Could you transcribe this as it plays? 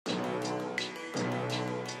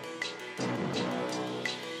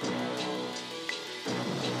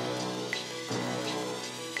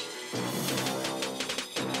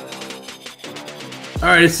All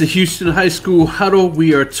right, it's the Houston High School Huddle.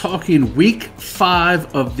 We are talking week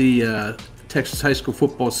 5 of the Texas high school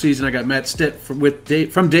football season. I got Matt Stepp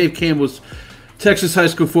from Dave Campbell's Texas High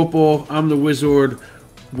School Football. I'm the Wizard.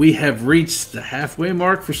 We have reached the halfway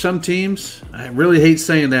mark for some teams. I really hate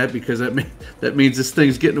saying that because that means this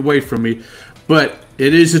thing's getting away from me. But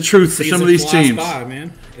it is the truth for some of these teams. By,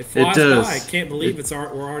 man. It flies does. by. I can't believe we're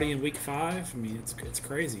already in week 5. I mean, it's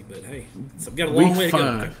crazy. But hey, we've got a long way to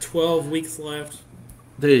go. We've got 12 weeks left.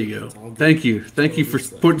 There you go. Thank you for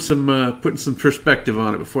putting some perspective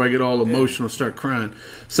on it before I get all emotional and start crying.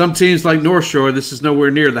 Some teams like North Shore, this is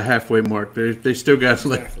nowhere near the halfway mark. They still got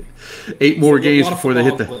like 8 more games before they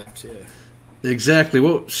hit the. Left, yeah. Exactly.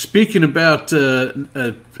 Well, speaking about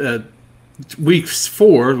week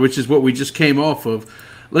 4, which is what we just came off of,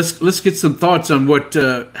 let's get some thoughts on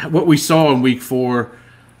what we saw in week 4.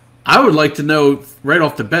 I would like to know right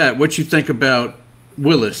off the bat what you think about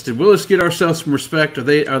Willis. Did Willis get ourselves some respect? Are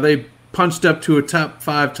they punched up to a top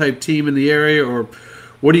 5 type team in the area, or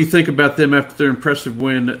what do you think about them after their impressive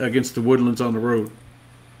win against the Woodlands on the road?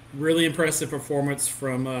 Really impressive performance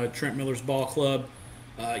from Trent Miller's ball club.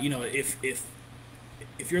 If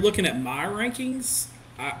you're looking at my rankings,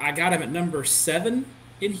 I got him at number 7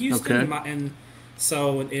 in Houston, okay. and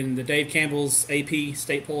so in the Dave Campbell's AP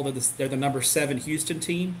state poll, they're the number 7 Houston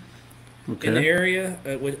team. Okay. In the area,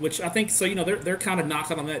 which I think so. They're kind of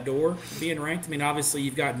knocking on that door, being ranked. I mean, obviously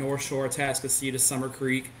you've got North Shore, Atascocita, Summer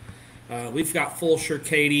Creek. We've got Fulshire,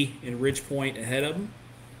 Katy, and Ridgepoint ahead of them.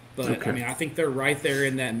 But okay. I mean, I think they're right there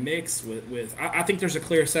in that mix. I think there's a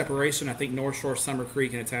clear separation. I think North Shore, Summer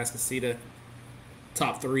Creek, and Atascocita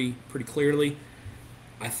top 3 pretty clearly.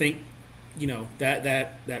 I think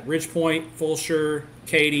that Ridgepoint, Fulshire,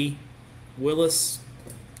 Katy, Willis.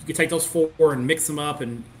 You could take those 4 and mix them up,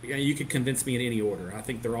 and you could convince me in any order. I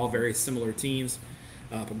think they're all very similar teams.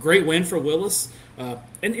 But great win for Willis. And,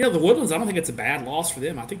 the Woodlands, I don't think it's a bad loss for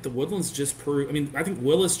them. I think the Woodlands just proved – I think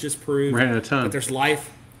Willis just proved that there's life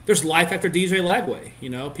after DJ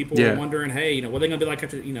Lagway. People were wondering, hey, what are they going to be like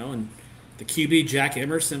after – and the QB, Jack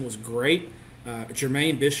Emerson, was great.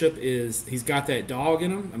 Jermaine Bishop he's got that dog in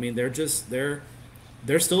him. I mean,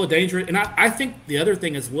 they're still a dangerous, and I think the other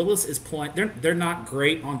thing is Willis is playing. They're not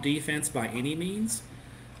great on defense by any means,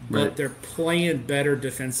 but they're playing better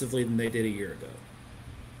defensively than they did a year ago.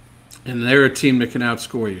 And they're a team that can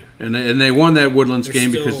outscore you, and they won that Woodlands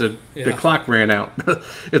game because the clock ran out.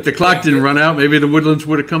 If the clock didn't run out, maybe the Woodlands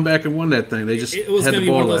would have come back and won that thing. They just it was had going to the be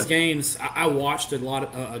ball one of those left. games. I watched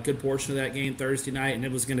a good portion of that game Thursday night, and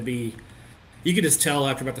it was going to be. You could just tell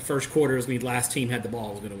after about the first quarter, it was going to be last team had the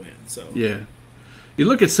ball was going to win. So yeah. You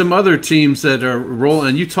look at some other teams that are rolling,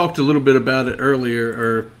 and you talked a little bit about it earlier,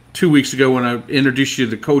 or 2 weeks ago when I introduced you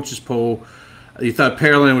to the coaches poll. You thought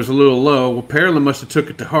Pearland was a little low. Well, Pearland must have took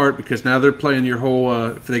it to heart because now they're playing your whole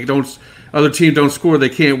other team don't score, they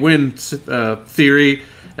can't win theory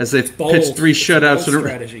as they pitched 3 shutouts in a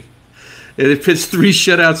row. They pitched 3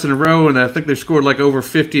 shutouts in a row, and I think they scored like over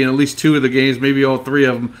 50 in at least 2 of the games, maybe all 3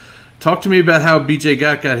 of them. Talk to me about how BJ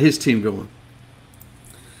got his team going.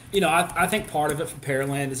 I think part of it for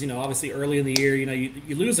Pearland is, obviously early in the year,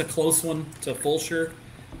 you lose a close one to Fulshire.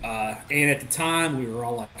 And at the time, we were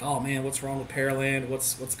all like, oh, man, what's wrong with Pearland?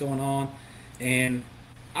 What's going on? And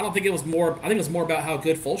I don't think it was more – I think it was more about how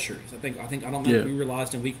good Fulshire is. I don't think we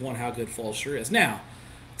realized in week 1 how good Fulshire is. Now,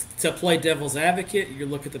 to play devil's advocate, you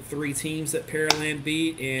look at the 3 teams that Pearland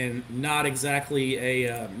beat, and not exactly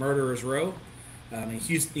a murderer's row. I mean,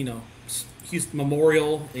 Houston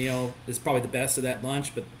Memorial, is probably the best of that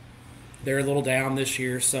bunch, but they're a little down this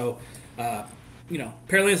year. So,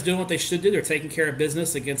 Pearland's doing what they should do. They're taking care of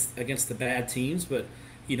business against the bad teams. But,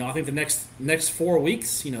 I think the next 4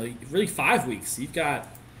 weeks, really 5 weeks, you've got,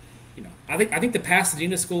 I think the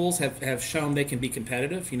Pasadena schools have shown they can be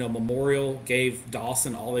competitive. Memorial gave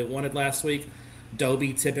Dawson all they wanted last week.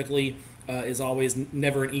 Dobie typically is always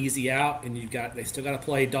never an easy out, and they still got to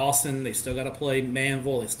play Dawson, they still got to play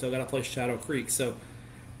Manville, they still got to play Shadow Creek. So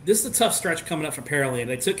this is a tough stretch coming up for Pearland.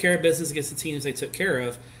 They took care of business against the teams they took care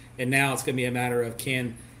of, and now it's going to be a matter of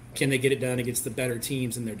can they get it done against the better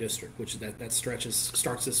teams in their district, which that stretch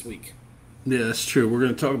starts this week. Yeah, that's true. We're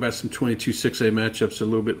going to talk about some 22 6A matchups a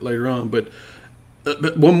little bit later on, but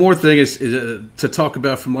one more thing is to talk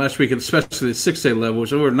about from last week, especially the 6A level,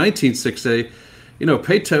 which over 19 6A,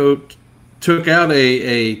 Pato took out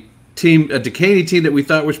a Decaney team that we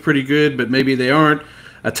thought was pretty good, but maybe they aren't.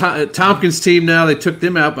 A Tompkins team now, they took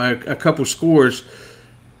them out by a couple scores.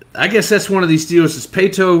 I guess that's one of these deals. Is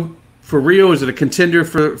Pato for real? Is it a contender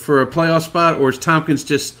for a playoff spot, or is Tompkins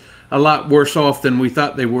just a lot worse off than we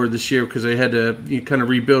thought they were this year because they had to kind of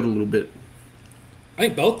rebuild a little bit? I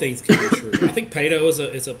think both things can be true. I think Pato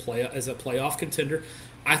is a playoff contender.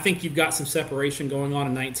 I think you've got some separation going on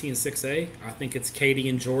in 19 and 6A. I think it's Katy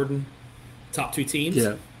and Jordan, top two teams.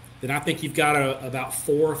 Yeah. Then I think you've got about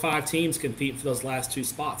 4 or 5 teams competing for those last 2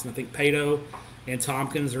 spots. And I think Pato and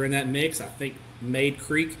Tompkins are in that mix. I think Mayde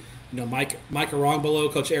Creek, Mike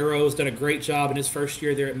Arongbelow, Coach Arrow has done a great job in his first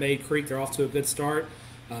year there at Mayde Creek. They're off to a good start.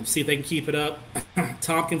 See if they can keep it up.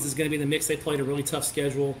 Tompkins is going to be in the mix. They played a really tough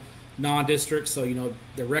schedule, non-district, so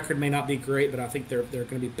their record may not be great, but I think they're going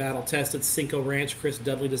to be battle tested. Cinco Ranch, Chris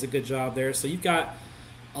Dudley does a good job there. So you've got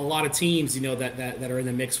a lot of teams, that are in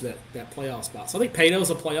the mix for that playoff spot. So I think Pato's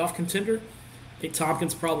a playoff contender. I think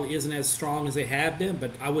Tompkins probably isn't as strong as they have been,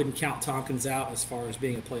 but I wouldn't count Tompkins out as far as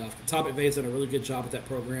being a playoff. Tom McVay's done a really good job with that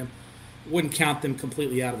program. Wouldn't count them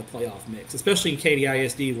completely out of the playoff mix, especially in Katy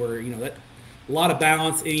ISD where, that a lot of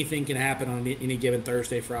balance. Anything can happen on any given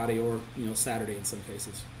Thursday, Friday, or, Saturday in some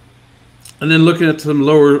cases. And then looking at some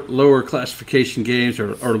lower classification games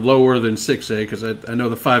or lower than 6A, because I know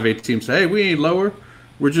the 5A teams say, hey, we ain't lower.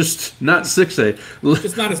 We're just not 6A.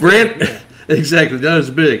 It's not as big. Yeah. Exactly, not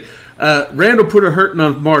as big. Randall put a hurting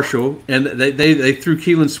on Marshall, and they threw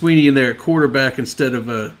Keelan Sweeney in there at quarterback instead of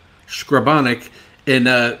Skrabanek.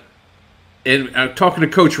 And talking to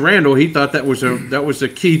Coach Randall, he thought that was a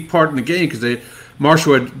key part in the game because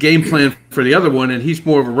Marshall had game plan for the other one, and he's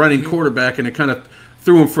more of a running quarterback, and it kind of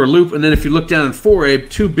threw him for a loop. And then if you look down in 4A,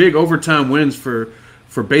 2 big overtime wins for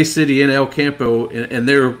Bay City and El Campo, and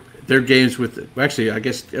their games with actually I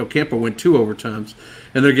guess El Campo went 2 overtimes,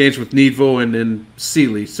 and their games with Needville and then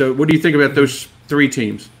Sealy. So what do you think about those 3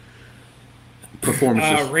 teams'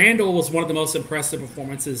 performances? Randall was one of the most impressive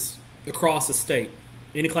performances across the state.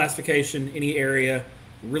 Any classification, any area,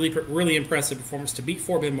 really impressive performance. To beat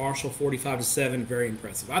Fort Bend Marshall 45-7, very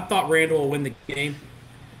impressive. I thought Randall would win the game.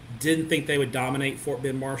 Didn't think they would dominate Fort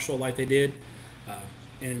Bend Marshall like they did.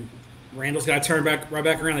 And Randall's got to turn right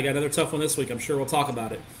back around. They got another tough one this week. I'm sure we'll talk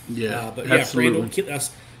about it. Yeah, but absolutely.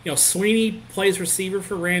 Randall, Sweeney plays receiver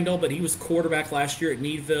for Randall, but he was quarterback last year at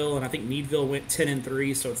Needville, and I think Needville went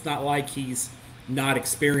 10-3. So it's not like he's not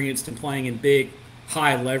experienced in playing in big,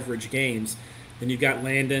 high leverage games. Then you've got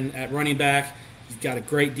Landon at running back. You've got a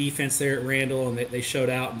great defense there at Randall, and they showed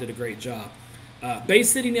out and did a great job. Bay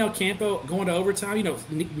City and El Campo going to overtime.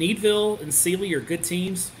 Needville and Sealy are good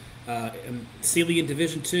teams. And Sealy in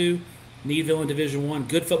Division II, Needville in Division I,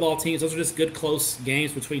 good football teams. Those are just good, close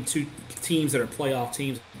games between 2 teams that are playoff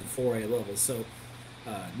teams at the 4A level. So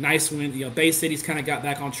nice win. Bay City's kind of got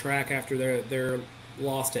back on track after their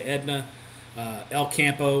loss to Edna. El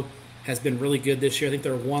Campo has been really good this year. I think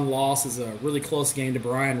their one loss is a really close game to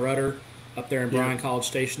Bryan Rudder up there in Bryan College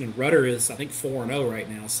Station, and Rudder is, I think, 4-0 right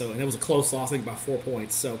now. So, and it was a close loss, I think, by 4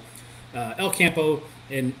 points. So, El Campo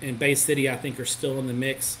and Bay City, I think, are still in the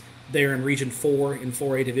mix. They're in Region 4 in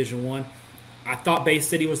 4A Division 1. I thought Bay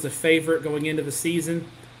City was the favorite going into the season.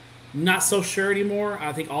 Not so sure anymore.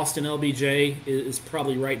 I think Austin LBJ is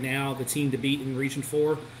probably right now the team to beat in Region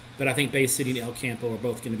 4, but I think Bay City and El Campo are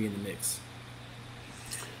both going to be in the mix.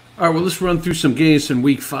 All right, well, let's run through some games in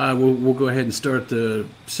Week 5. We'll go ahead and start the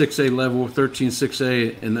 6A level,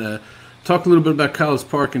 13-6A, and talk a little bit about College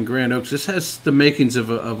Park and Grand Oaks. This has the makings of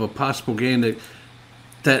a possible game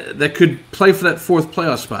that could play for that 4th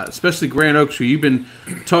playoff spot, especially Grand Oaks, who you've been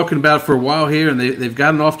talking about for a while here, and they've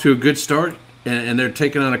gotten off to a good start, and they're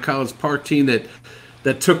taking on a College Park team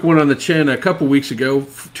that took one on the chin a couple weeks ago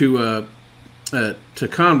to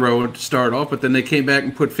Conroe to start off, but then they came back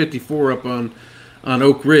and put 54 up on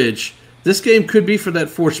Oak Ridge. This game could be for that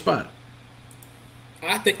 4th spot.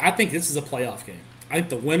 I think this is a playoff game. I think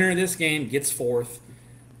the winner of this game gets 4th.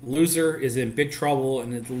 Loser is in big trouble,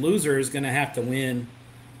 and the loser is going to have to win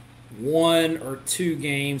 1 or 2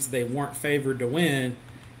 games they weren't favored to win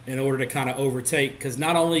in order to kind of overtake. Because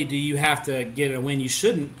not only do you have to get a win you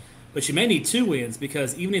shouldn't, but you may need 2 wins,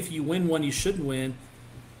 because even if you win one you shouldn't win,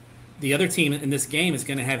 the other team in this game is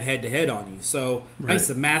going to have head-to-head on you. So I think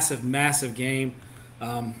it's a massive, massive game.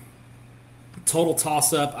 Total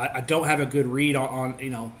toss-up. I don't have a good read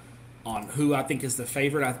on who I think is the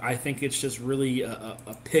favorite. I think it's just really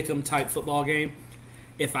a pick-em type football game.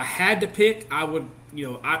 If I had to pick, I would,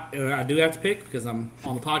 I do have to pick because I'm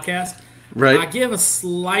on the podcast. Right. I give a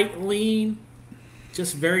slight lean,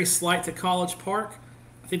 just very slight, to College Park.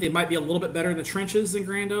 I think they might be a little bit better in the trenches than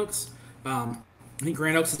Grand Oaks. I think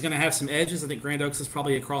Grand Oaks is going to have some edges. I think Grand Oaks is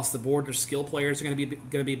probably across the board. Their skill players are going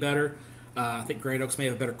to be better. I think Grand Oaks may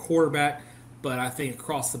have a better quarterback, but I think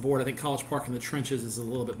across the board, I think College Park in the trenches is a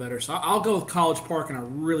little bit better. So I'll go with College Park in a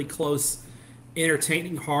really close,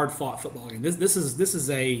 entertaining, hard-fought football game. This is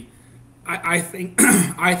a I think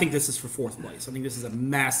I think this is for 4th place. I think this is a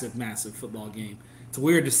massive, massive football game. It's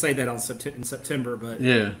weird to say that in September, but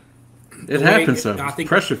yeah, it happens though. I think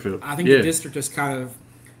pressure field. I think the district is kind of,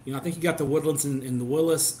 I think you got the Woodlands and the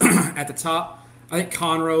Willis at the top. I think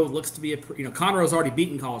Conroe looks to be Conroe's already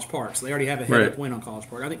beaten College Park, so they already have a head-up win on College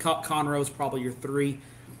Park. I think Conroe's probably your 3.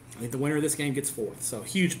 I think the winner of this game gets 4th. So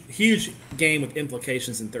huge game with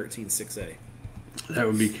implications in 13-6A. That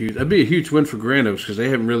would be huge. That'd be a huge win for Grand Oaks because they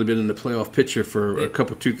haven't really been in the playoff picture for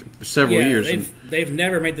several years. They've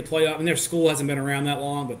never made the playoff, and their school hasn't been around that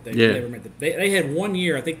long. But they've never made They had 1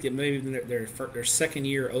 year, I think, that maybe their second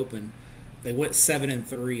year open, they went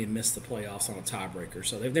 7-3 and missed the playoffs on a tiebreaker.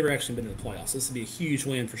 So they've never actually been in the playoffs. This would be a huge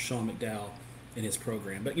win for Sean McDowell and his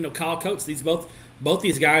program. But Kyle Coates, both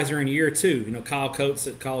these guys are in year 2. Kyle Coates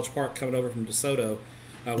at College Park coming over from DeSoto,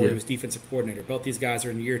 where he was defensive coordinator. Both these guys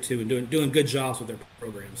are in year 2 and doing good jobs with their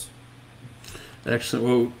programs. Excellent.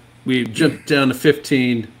 Well, we jumped down to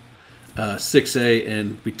 15, 6A,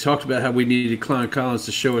 and we talked about how we needed Klein Collins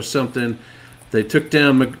to show us something. They took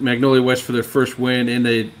down Magnolia West for their first win, and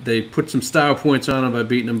they put some style points on them by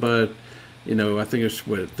beating them by, I think it's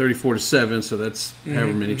 34-7. So that's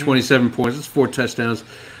however many, 27 points. That's 4 touchdowns.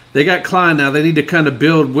 They got Klein now. They need to kind of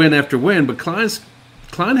build win after win, but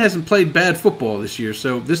Klein hasn't played bad football this year,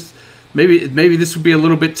 so this maybe this would be a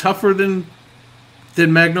little bit tougher than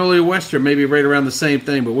Magnolia West, or maybe right around the same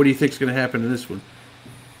thing. But what do you think is going to happen in this one?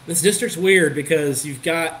 This district's weird because you've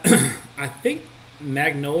got, I think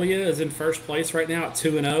Magnolia is in first place right now at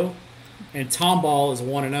 2-0, and Tomball is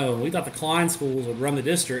 1-0. We thought the Klein schools would run the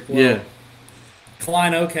district. Well,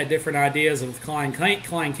 Klein Oak had different ideas of Klein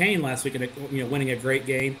Kane last week, winning a great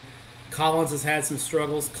game. Collins has had some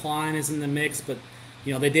struggles. Klein is in the mix, but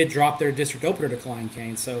they did drop their district opener to Klein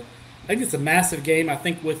Kane. So I think it's a massive game. I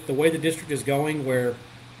think with the way the district is going, where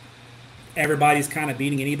everybody's kind of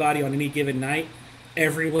beating anybody on any given night,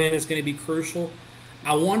 every win is going to be crucial.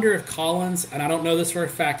 I wonder if Collins, and I don't know this for a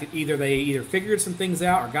fact, they either figured some things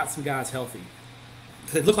out or got some guys healthy.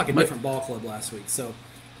 It looked like a different ball club last week. So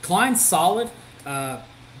Klein's solid, but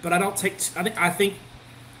I think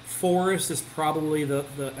Forest is probably the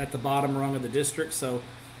at the bottom rung of the district. So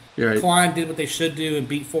Klein did what they should do and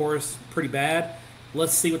beat Forest pretty bad.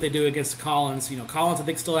 Let's see what they do against Collins. Collins, I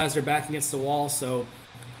think, still has their back against the wall. So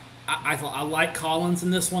I like Collins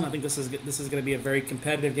in this one. I think this is going to be a very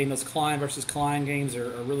competitive game. Those Klein versus Klein games are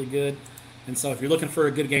really good. And so if you're looking for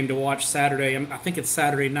a good game to watch Saturday, I think it's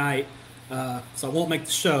Saturday night. So I won't make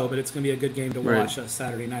the show, but it's going to be a good game to watch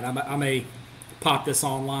Saturday night. I may pop this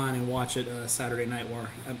online and watch it Saturday night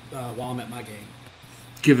while I'm at my game.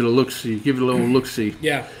 Give it a look-see. Give it a little look-see.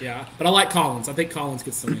 Yeah. But I like Collins. I think Collins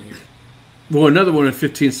gets some in here. Well, another one in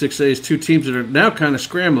 15-6A is 2 teams that are now kind of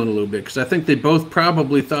scrambling a little bit because I think they both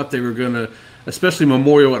probably thought they were going to, especially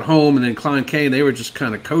Memorial at home and then Klein Kane, they were just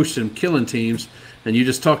kind of coasting, killing teams. And you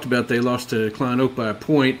just talked about they lost to Klein Oak by a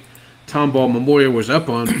point. Tomball Memorial was up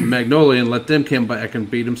on Magnolia and let them come back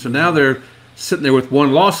and beat them. So now they're sitting there with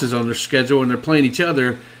 1 losses on their schedule and they're playing each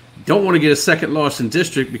other. Don't want to get a second loss in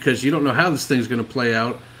district because you don't know how this thing's going to play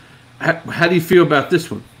out. How do you feel about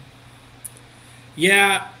this one?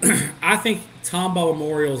 Yeah, I think Tomball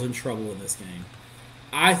Memorial is in trouble in this game.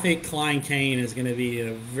 I think Klein Kane is going to be in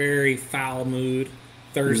a very foul mood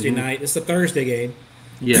Thursday night. It's a Thursday game.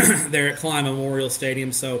 Yeah, they're at Klein Memorial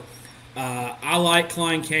Stadium. So I like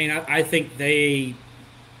Klein Kane. I think they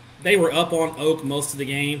were up on Oak most of the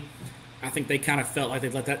game. I think they kind of felt like they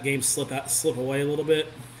let that game slip away a little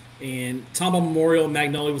bit. And Tomball Memorial and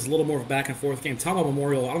Magnolia was a little more of a back-and-forth game. Tomball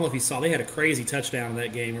Memorial, I don't know if you saw, they had a crazy touchdown in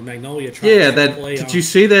that game where Magnolia tried to play did you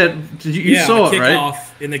see that? You saw it, right?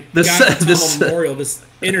 And the guy from Tomball Memorial just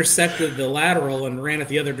intercepted the lateral and ran it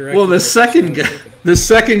the other direction. Well, the second guy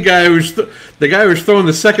the guy who was throwing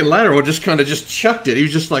the second lateral just kind of just chucked it. He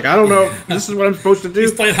was just like, I don't know, this is what I'm supposed to do.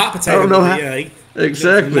 He's playing hot potato. I don't know how.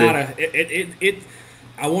 Exactly.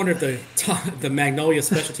 I wonder if the Magnolia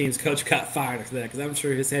special teams coach got fired after that because I'm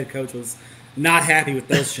sure his head coach was not happy with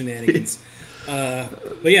those shenanigans.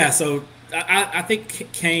 But yeah, so I think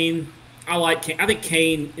Kane. I like Kane. I think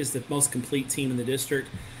Kane is the most complete team in the district,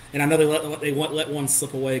 and I know they let one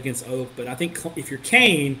slip away against Oak. But I think if you're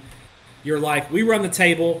Kane, you're like, we run the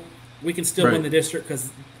table, we can still win the district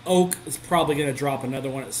because Oak is probably going to drop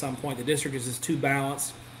another one at some point. The district is just too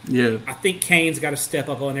balanced. Yeah, I think Kane's got to step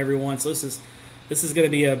up on everyone. So this is going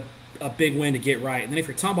to be a big win to get right. And then if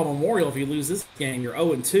you're Tomball Memorial, if you lose this game, you're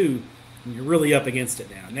 0-2, and you're really up against it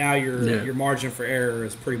now. Now your margin for error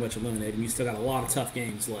is pretty much eliminated. You still got a lot of tough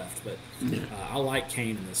games left, but I like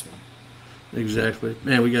Kane in this one. Exactly,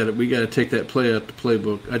 man. We got to take that play out the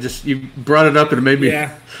playbook. You brought it up and it made me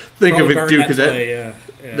think of it too because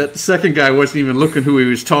that second guy wasn't even looking who he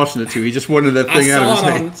was tossing it to. He just wanted that thing out of his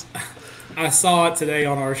hands. I saw it today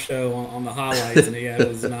on our show on the highlights, and yeah, it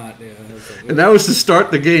was not. Yeah, it was And that was to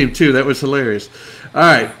start the game, too. That was hilarious. All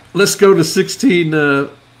right, let's go to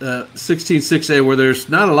 16-6A, where there's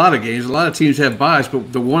not a lot of games. A lot of teams have byes,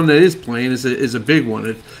 but the one that is playing is a big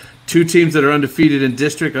one. Two teams that are undefeated in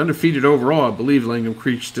district, undefeated overall. I believe Langham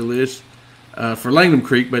Creek still is for Langham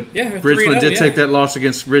Creek, but yeah, Richmond did take that loss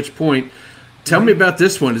against Ridge Point. Tell me about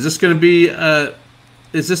this one. Is this going to be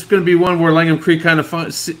one where Langham Creek kind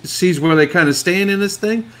of sees where they kind of stand in this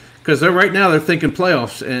thing? Because right now they're thinking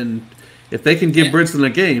playoffs, and if they can give Bridgeland a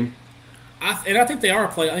game. I think they are a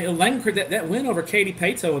play. Langham Creek, that win over Katy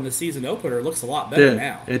Pato in the season opener looks a lot better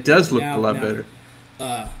now. It does look a lot better.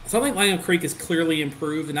 So I think Langham Creek is clearly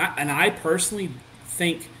improved, and I personally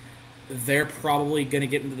think they're probably going to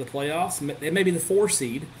get into the playoffs. They may be the 4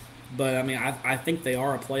 seed, but I mean I think they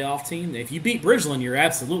are a playoff team. If you beat Bridgeland, you're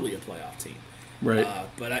absolutely a playoff team. Right.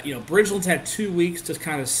 But Bridgeland's had 2 weeks to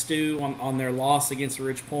kind of stew on their loss against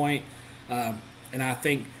Ridge Point, and I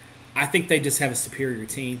think they just have a superior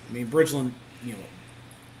team. I mean, Bridgeland,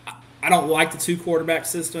 I don't like the 2 quarterback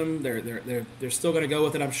system. They're still going to go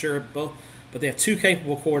with it, I'm sure. But they have 2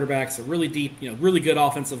 capable quarterbacks, a really deep, really good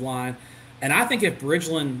offensive line, and I think if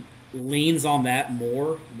Bridgeland leans on that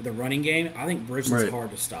more with the running game, I think Bridgeland's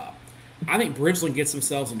hard to stop. I think Bridgeland gets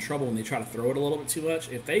themselves in trouble when they try to throw it a little bit too much.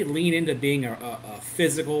 If they lean into being a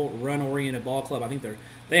physical, run-oriented ball club, I think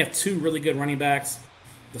they have 2 really good running backs.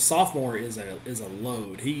 The sophomore is a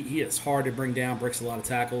load. He is hard to bring down, breaks a lot of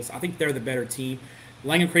tackles. I think they're the better team.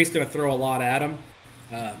 Langham Creek's going to throw a lot at them,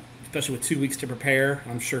 especially with 2 weeks to prepare.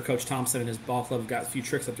 I'm sure Coach Thompson and his ball club have got a few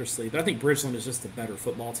tricks up their sleeve. But I think Bridgeland is just a better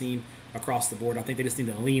football team across the board. I think they just need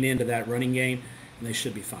to lean into that running game, and they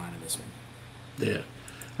should be fine in this one. Yeah,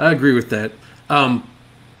 I agree with that.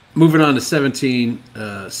 Moving on to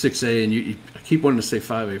 17-6A, and I keep wanting to say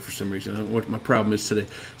 5A for some reason. I don't know what my problem is today.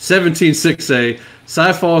 17-6A,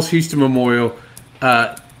 Cy Falls, Houston Memorial.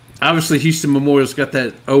 Obviously, Houston Memorial's got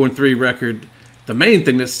that 0-3 record. The main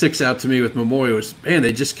thing that sticks out to me with Memorial is, man,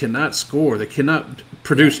 they just cannot score. They cannot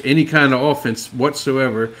produce any kind of offense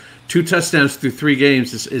whatsoever. 2 touchdowns through 3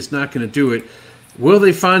 games is not going to do it. Will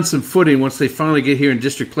they find some footing once they finally get here in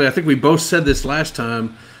district play? I think we both said this last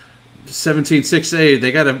time. 17-6A,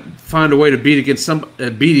 they got to find a way to beat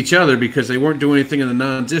each other because they weren't doing anything in the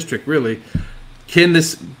non-district, really. Can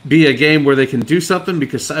this be a game where they can do something?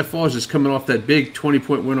 Because Cy Falls is coming off that big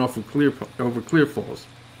 20-point win over Clear Falls.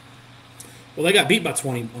 Well, they got beat by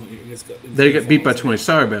 20. They got beat by 20.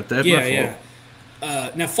 Sorry about that. Yeah.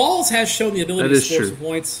 Now, Falls has shown the ability to score some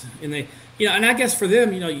points, and and I guess for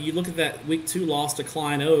them, you look at that week 2 loss to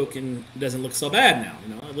Klein Oak, and it doesn't look so bad now.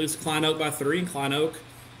 I lose to Klein Oak by 3, and Klein Oak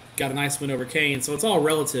got a nice win over Kane, so it's all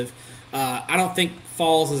relative. I don't think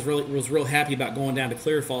Falls was real happy about going down to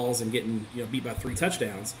Clear Falls and getting beat by 3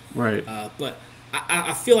 touchdowns. Right. But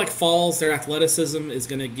I feel like Falls, their athleticism is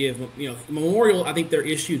going to give Memorial. I think their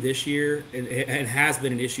issue this year and has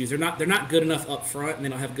been an issue. They're not good enough up front, and they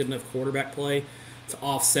don't have good enough quarterback play to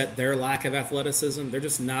offset their lack of athleticism. They're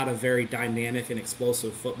just not a very dynamic and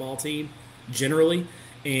explosive football team generally,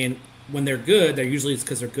 and when they're good, they're usually it's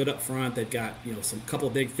because they're good up front. They've got some couple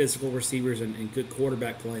of big physical receivers and good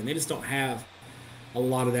quarterback play, and they just don't have a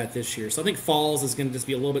lot of that this year. So I think Falls is going to just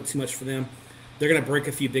be a little bit too much for them. They're going to break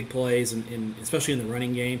a few big plays, and especially in the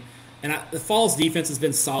running game. And the Falls defense has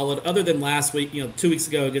been solid, other than last week. 2 weeks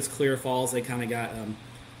ago against Clear Falls, they kind of got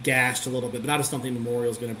gashed a little bit. But I just don't think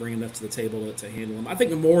Memorial is going to bring enough to the table to handle them. I think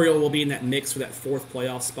Memorial will be in that mix for that 4th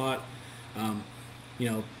playoff spot.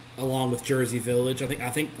 Along with Jersey Village. I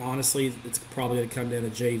think honestly it's probably going to come down to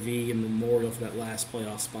JV and Memorial for that last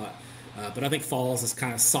playoff spot. But I think Falls is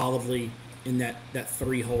kind of solidly in that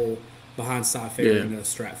 3 hole behind Cy Fair and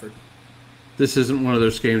Stratford. This isn't one of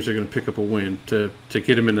those games they're going to pick up a win to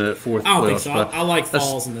get them into that 4th playoff I don't think so. spot. I like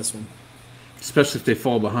Falls in this one. Especially if they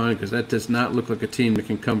fall behind, because that does not look like a team that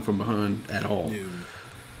can come from behind at all. No.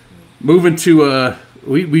 Moving to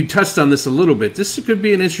we touched on this a little bit. This could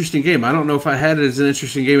be an interesting game. I don't know if I had it as an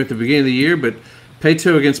interesting game at the beginning of the year, but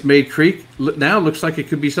Pato against Maid Creek now looks like it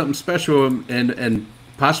could be something special and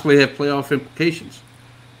possibly have playoff implications.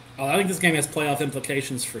 I think this game has playoff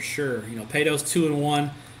implications for sure. Pato's 2-1,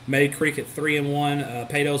 Maid Creek at 3-1.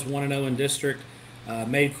 Pato's 1-0 in district.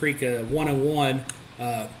 Maid Creek 1-1.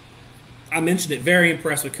 I mentioned it. Very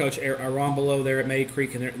impressed with Coach Aaron Below there at Maid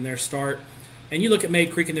Creek in their start. And you look at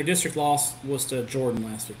Maid Creek, and their district loss was to Jordan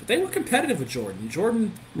last week. But they were competitive with Jordan.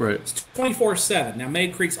 Jordan is 24-7. Now,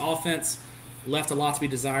 Maid Creek's offense left a lot to be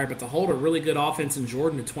desired, but to hold a really good offense in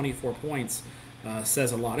Jordan to 24 points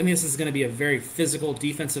says a lot. I mean, this is going to be a very physical,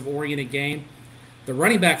 defensive-oriented game. The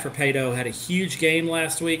running back for Pato had a huge game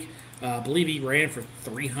last week. I believe he ran for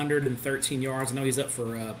 313 yards. I know he's up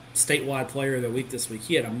for statewide player of the week this week.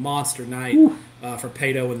 He had a monster night for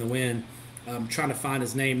Pato in the win. I'm trying to find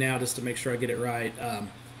his name now just to make sure I get it right.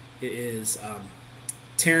 It is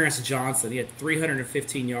Terrence Johnson. He had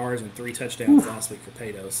 315 yards and 3 touchdowns last week for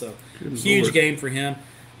Pato. So huge game for him.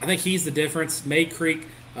 I think he's the difference. May Creek,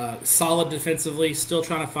 solid defensively, still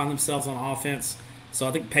trying to find themselves on offense. So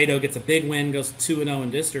I think Pato gets a big win, goes 2-0 in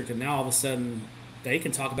district, and now all of a sudden they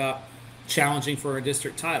can talk about challenging for a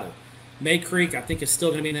district title. May Creek, I think, is still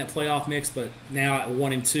going to be in that playoff mix, but now at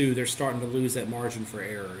 1-2, they're starting to lose that margin for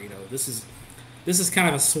error. This is kind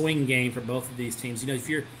of a swing game for both of these teams. If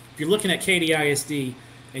you're looking at Katy ISD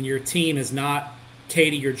and your team is not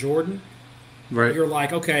Katy or Jordan, right, you're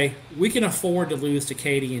like, okay, we can afford to lose to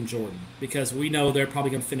Katy and Jordan because we know they're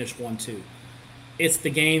probably going to finish 1-2. It's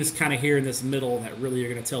the games kind of here in this middle that really are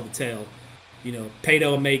going to tell the tale.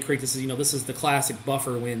 Pato and May Creek, this is the classic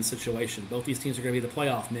buffer win situation. Both these teams are going to be the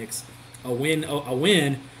playoff mix. A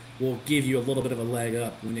win will give you a little bit of a leg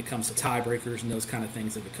up when it comes to tiebreakers and those kind of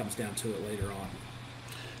things if it comes down to it later on.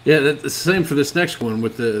 Yeah, that's the same for this next one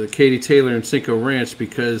with the Katy Taylor and Cinco Ranch,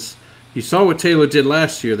 because you saw what Taylor did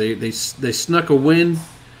last year. They snuck a win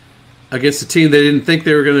against a team they didn't think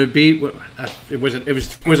they were going to beat. Was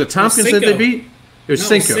it Tompkins that they beat? It was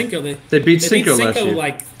Cinco. They beat Cinco last year.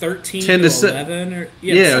 Like 13-11.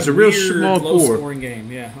 It was a real small low-scoring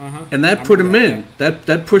game. Yeah, and that put them in.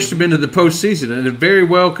 That pushed them into the postseason, and it very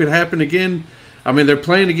well could happen again. I mean, they're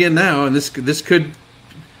playing again now, and this could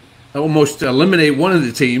almost eliminate one of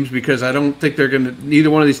the teams, because I don't think they're going to.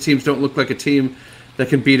 Neither one of these teams don't look like a team that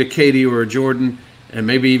can beat a Katy or a Jordan, and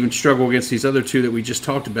maybe even struggle against these other two that we just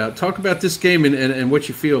talked about. Talk about this game and what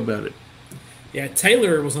you feel about it. Yeah,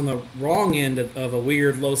 Taylor was on the wrong end of a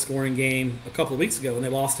weird low-scoring game a couple of weeks ago when they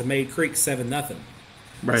lost to May Creek 7-0.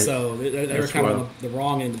 Right. So they were kind of on the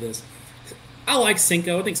wrong end of this. I like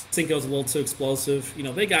Cinco. I think Cinco's a little too explosive.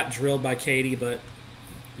 They got drilled by Katy, but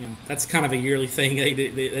that's kind of a yearly thing.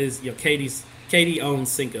 Katy owns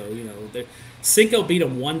Cinco. Cinco beat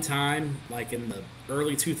them one time, like in the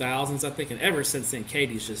early 2000s, I think, and ever since then,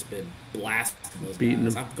 Katy's just been blasting those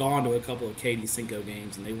guys. I've gone to a couple of Katy Cinco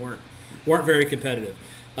games, and they weren't very competitive.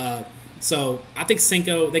 So I think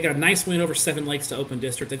Cinco, they got a nice win over Seven Lakes to open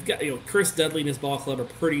district. They've got Chris Dudley and his ball club are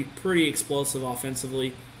pretty explosive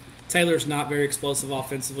offensively. Taylor's not very explosive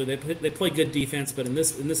offensively. They play good defense, but in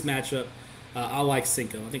this matchup, I like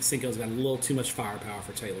Cinco. I think Cinco's got a little too much firepower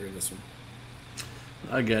for Taylor in this one.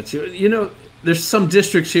 I got you. There's some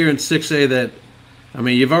districts here in 6A that, I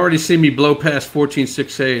mean, you've already seen me blow past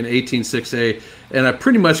 14-6A and 18-6A, and I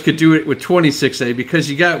pretty much could do it with 26A, because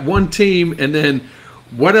you got one team, and then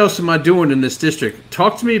what else am I doing in this district?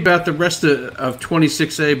 Talk to me about the rest of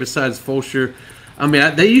 26A besides Fulshire. I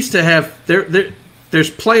mean, they used to have there's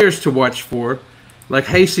players to watch for, like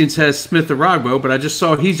Hastings has Smith Aragbo, but I just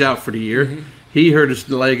saw he's out for the year. Mm-hmm. He hurt his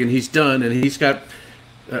leg and he's done, and he's got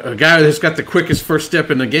a guy that's got the quickest first step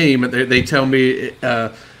in the game. They tell me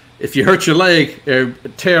if you hurt your leg or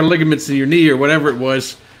tear ligaments in your knee or whatever it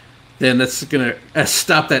was, then that's going to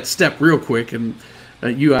stop that step real quick. And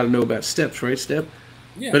you ought to know about steps, right, Stepp?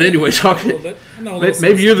 Yeah. But anyway,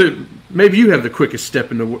 maybe you have the quickest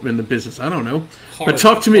step in the business. I don't know. But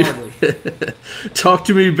talk to me. Talk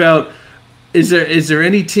to me about, is there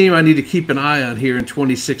any team I need to keep an eye on here in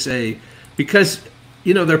 26A? Because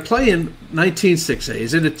they're playing 19-6A.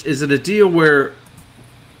 Is it a deal where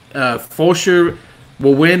Fulshire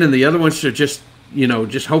will win and the other ones are just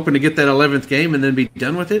hoping to get that 11th game and then be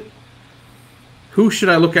done with it? Who should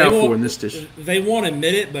I look out for in this district? They won't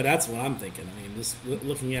admit it, but that's what I'm thinking. I mean, just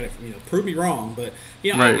looking at it, prove me wrong. But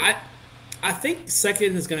right. I think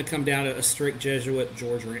second is going to come down to a Straight Jesuit,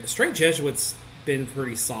 George Randle. Straight Jesuit's been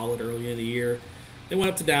pretty solid early in the year. They went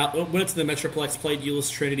up to the Metroplex, played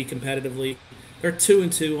Euless Trinity competitively. They're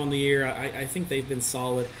 2-2 on the year. I think they've been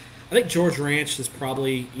solid. I think George Ranch is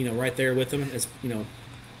probably right there with them, as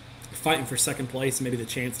fighting for second place, maybe the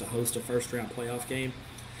chance to host a first round playoff game.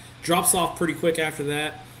 Drops off pretty quick after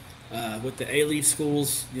that. With the A-Leaf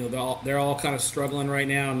schools, they're all kind of struggling right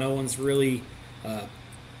now. No one's really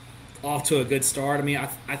off to a good start. I mean,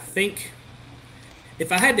 I think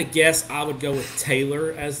if I had to guess, I would go with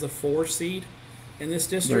Taylor as the 4 seed in this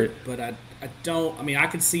district, right. But I don't. I mean, I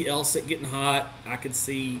could see Elsick getting hot. I could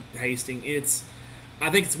see Hastings. I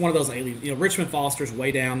think it's one of those A-Leaf. Richmond Foster's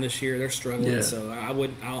way down this year. They're struggling, so I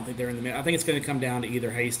don't think they're in the middle. I think it's going to come down to either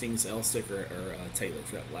Hastings, Elsick, or Taylor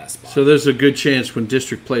for that last spot. So there's a good chance when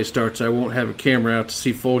district play starts, I won't have a camera out to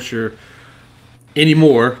see Fulshire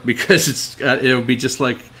anymore, because it'll be just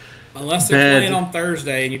like unless they're playing on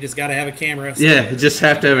Thursday and you just got to have a camera. Yeah, you just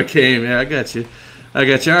have to have a cam. Yeah, I got you. I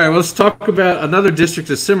got you. All right, well, let's talk about another district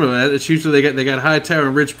that's similar to that. It's usually they got Hightower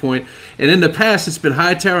and Ridgepoint, and in the past it's been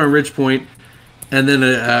Hightower and Ridgepoint, and then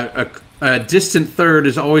a distant third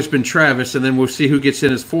has always been Travis, and then we'll see who gets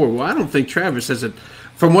in as 4. Well, I don't think Travis has it.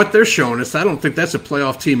 From what they're showing us, I don't think that's a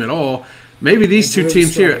playoff team at all. Maybe these two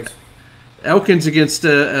teams here, Elkins against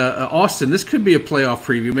Austin, this could be a playoff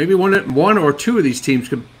preview. Maybe one or two of these teams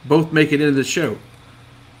could both make it into the show.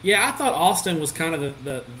 Yeah, I thought Austin was kind of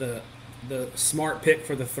the smart pick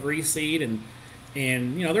for the 3 seed, and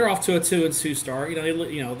they're off to a 2-2 start.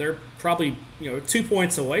 They're probably 2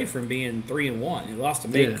 points away from being 3-1. They lost to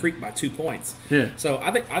Maiden Creek by 2 points. Yeah. So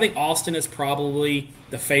I think Austin is probably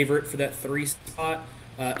the favorite for that 3 spot.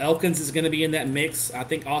 Elkins is going to be in that mix. I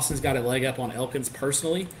think Austin's got a leg up on Elkins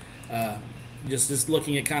personally. Just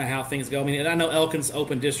looking at kind of how things go. I mean, and I know Elkins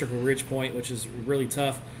open district with Ridgepoint, which is really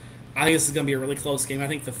tough. I think this is going to be a really close game. I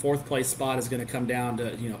think the 4th place spot is going to come down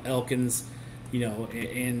to Elkins,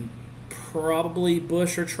 and probably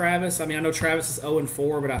Bush or Travis. I mean, I know Travis is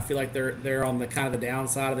 0-4, but I feel like they're on the kind of the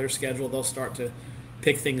downside of their schedule. They'll start to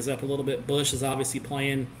pick things up a little bit. Bush is obviously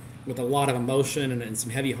playing with a lot of emotion and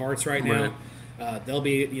some heavy hearts right now. Right. They'll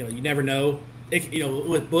be, you never know.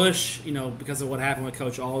 With Bush, because of what happened with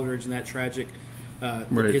Coach Aldridge and that tragic,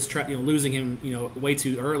 losing him, way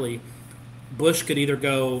too early. Bush could either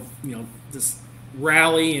go, just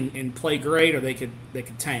rally and play great, or they could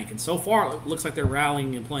tank. And so far, it looks like they're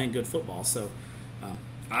rallying and playing good football. So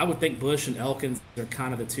I would think Bush and Elkins are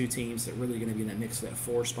kind of the 2 teams that are really going to be in that mix for that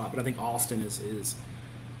 4 spot. But I think Austin is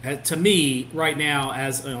to me right now,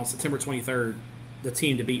 as September 23rd, the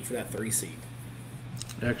team to beat for that 3 seed.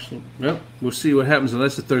 Excellent. Well, we'll see what happens. And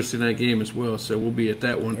that's a Thursday night game as well, so we'll be at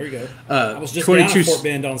that one. There you go. I was just down at Fort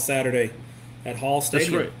Bend on Saturday at Hall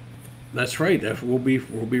Stadium. That's right. We'll be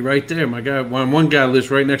right there. My guy, one guy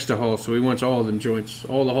lives right next to Hall, so he wants all of them joints,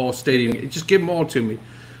 all the Hall Stadium. Just give them all to me.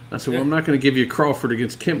 I said, well, I'm not going to give you Crawford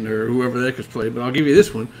against Kempner or whoever that could play, but I'll give you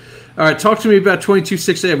this one. All right, talk to me about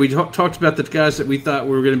 22-6A. We talked about the guys that we thought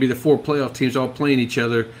were going to be the 4 playoff teams all playing each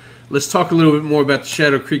other. Let's talk a little bit more about the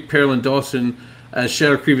Shadow Creek, Pearland, Dawson.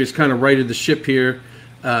 Shadow Creek has kind of righted the ship here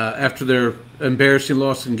after their embarrassing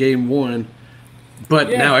loss in Game 1. But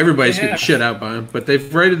now everybody's getting shut out by them. But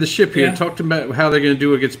they've righted the ship here. Talk to them about how they're going to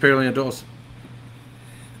do against Pearland and Dawson.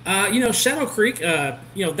 Shadow Creek, that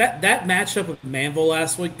matchup with Manville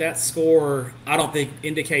last week, that score, I don't think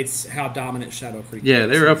indicates how dominant Shadow Creek was.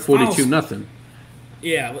 They were up 42-0.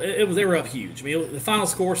 Yeah, they were up huge. I mean, the final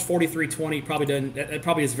score is 43-20. That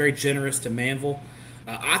probably is very generous to Manville.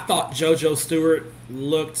 I thought JoJo Stewart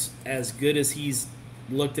looked as good as he's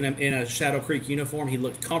looked in a Shadow Creek uniform. He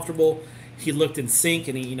looked comfortable. He looked in sync,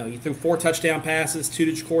 and he threw 4 touchdown passes,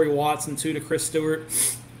 2 to Corey Watson, 2 to Chris Stewart,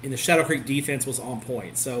 and the Shadow Creek defense was on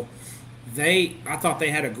point. So I thought they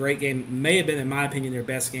had a great game. May have been, in my opinion, their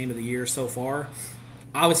best game of the year so far.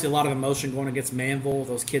 Obviously, a lot of emotion going against Manville.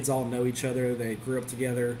 Those kids all know each other. They grew up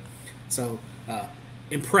together. So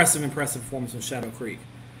impressive performance from Shadow Creek.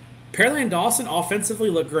 Pearland Dawson offensively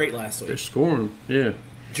looked great last week. They're scoring, yeah.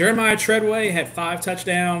 Jeremiah Treadway had 5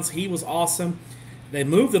 touchdowns. He was awesome. They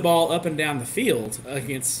moved the ball up and down the field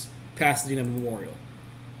against Pasadena Memorial.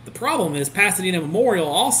 The problem is Pasadena Memorial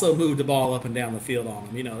also moved the ball up and down the field on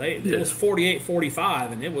them. It was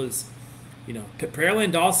 48-45, and it was,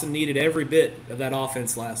 Pearland Dawson needed every bit of that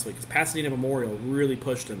offense last week because Pasadena Memorial really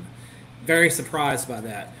pushed them. Very surprised by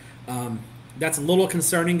that. That's a little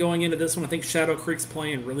concerning going into this one. I think Shadow Creek's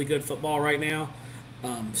playing really good football right now.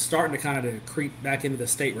 Starting to kind of creep back into the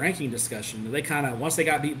state ranking discussion. They kind of, once they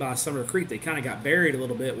got beat by Summer Creek, they kind of got buried a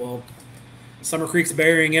little bit. Well, Summer Creek's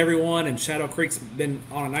burying everyone, and Shadow Creek's been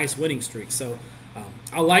on a nice winning streak. So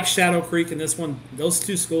I like Shadow Creek in this one. Those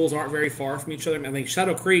 2 schools aren't very far from each other. I think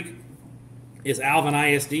Shadow Creek is Alvin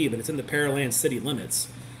ISD, but it's in the Pearland city limits.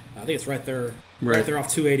 I think it's right there off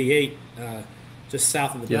 288, just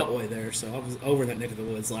south of the Beltway there. So I was over in that neck of the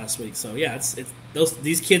woods last week. So yeah,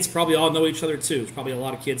 these kids probably all know each other too. There's probably a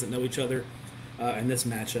lot of kids that know each other in this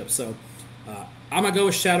matchup. So I'm gonna go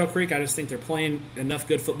with Shadow Creek. I just think they're playing enough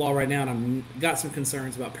good football right now, and I've got some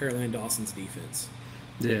concerns about Pearland Dawson's defense.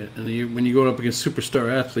 Yeah, and when you go up against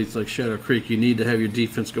superstar athletes like Shadow Creek, you need to have your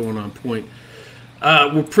defense going on point.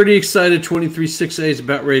 We're pretty excited. 23-6A is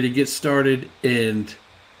about ready to get started, and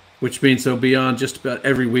which means they'll be on just about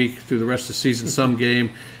every week through the rest of the season, some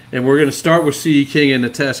game. And we're going to start with C.E. King and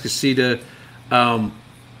Atascocita.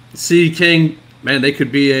 C.E. King, man, they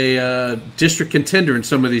could be a district contender in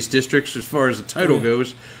some of these districts as far as the title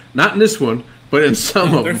goes. Not in this one, but in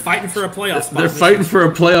some of they're them, fighting for a playoff spot. They're fighting for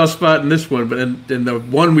a playoff spot in this one, but in the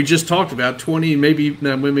one we just talked about, 20, maybe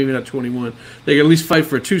not 21, they can at least fight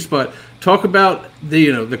for a 2 spot. Talk about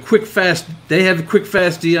the quick fast. They have the quick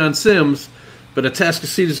fast Deion Sims, but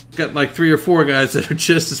Atascocita's got like 3 or 4 guys that are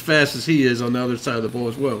just as fast as he is on the other side of the ball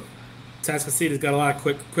as well. Atascocita's got a lot of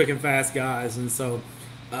quick and fast guys, and so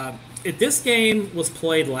if this game was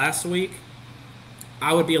played last week,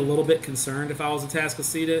 I would be a little bit concerned if I was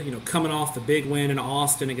Atascocita. Coming off the big win in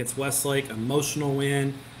Austin against Westlake, emotional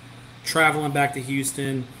win, traveling back to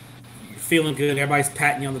Houston, you're feeling good, everybody's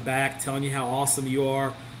patting you on the back, telling you how awesome you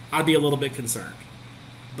are. I'd be a little bit concerned.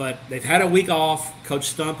 But they've had a week off. Coach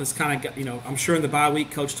Stump has kind of got, I'm sure in the bye week,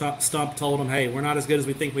 Coach Stump told them, hey, we're not as good as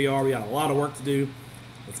we think we are. We got a lot of work to do.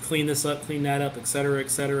 Let's clean this up, clean that up, et cetera, et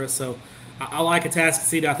cetera. So I like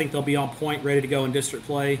Atascocita. I think they'll be on point, ready to go in district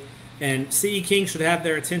play. And C.E. King should have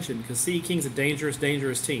their attention because C.E. King's a dangerous,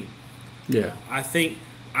 dangerous team. Yeah. I think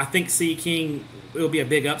C.E. King, it will be a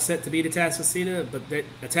big upset to beat Atascocita, but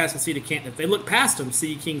Atascocita can't. If they look past them,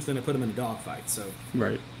 C.E. King's going to put them in a dogfight. So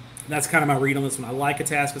right. That's kind of my read on this one. I like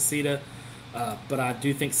Atascocita, but I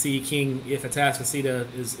do think C.E. King, if Atascocita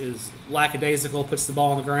is lackadaisical, puts the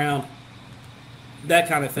ball on the ground, that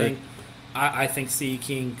kind of thing, I think C.E.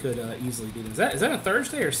 King could easily beat them. Is that a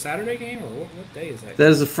Thursday or Saturday game, or what day is that?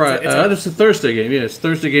 That is a Friday. It's a Thursday game. Yeah, it's a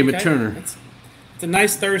Thursday game at Turner. It's a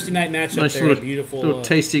nice Thursday night matchup. Nice there. little, Beautiful, little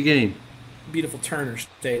tasty game. Beautiful Turner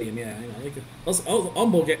Stadium. Yeah,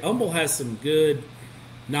 Humble has some good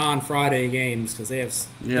non-Friday games because they have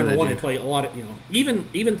number one. They play a lot of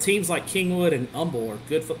even teams like Kingwood and Humble are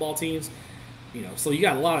good football teams. So you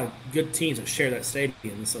got a lot of good teams that share that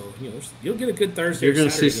stadium. So you'll get a good Thursday. You're going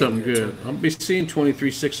to see something good. I'll be seeing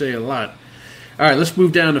 23-6A a lot. All right, let's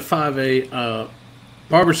move down to 5A.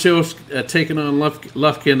 Barbers Hill's taking on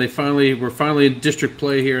Lufkin. We're finally in district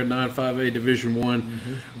play here at 9-5A Division One.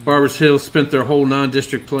 Mm-hmm. Barbers Hill spent their whole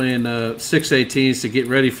non-district playing 6A teams to get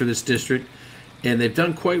ready for this district, and they've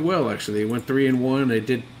done quite well actually. They went 3-1. They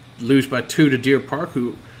did lose by 2 to Deer Park,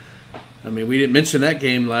 who. I mean, we didn't mention that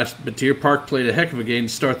game but Deer Park played a heck of a game to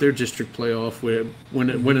start their district playoff with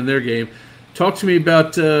winning their game. Talk to me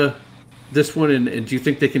about this one, and do you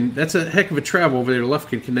think they can? That's a heck of a travel over there to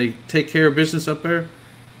Lufkin. Can they take care of business up there?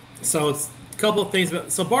 So it's a couple of things.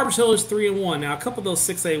 So Barbers Hill is 3-1 now. A couple of those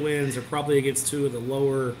 6A wins are probably against 2 of the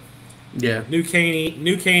lower. Yeah. New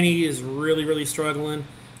Caney is really, really struggling.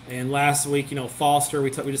 And last week, Foster.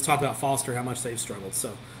 We just talked about Foster, how much they've struggled.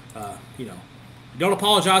 So, don't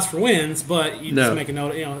apologize for wins, but you just make a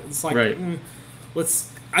note. It's like right. I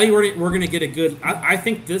think we're going to get a good. I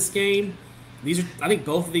think this game. I think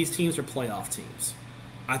both of these teams are playoff teams.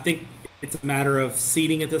 I think it's a matter of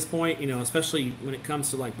seeding at this point. Especially when it comes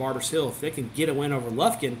to like Barbers Hill, if they can get a win over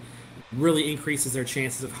Lufkin, it really increases their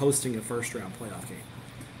chances of hosting a first round playoff game.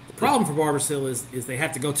 The problem for Barbers Hill is they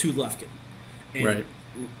have to go to Lufkin, and right.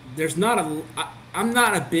 There's not I'm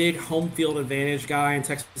not a big home field advantage guy in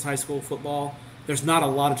Texas high school football. There's not a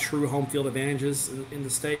lot of true home field advantages in the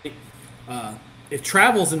state. If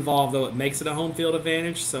travel's involved, though, it makes it a home field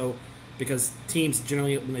advantage. So, because teams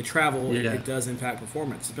generally, when they travel, it does impact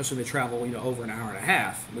performance, especially if they travel, over an hour and a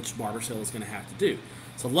half, which Barbers Hill is going to have to do.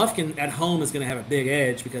 So Lufkin at home is going to have a big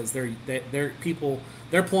edge because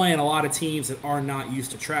they're playing a lot of teams that are not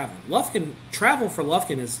used to traveling. Travel for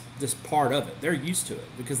Lufkin is just part of it. They're used to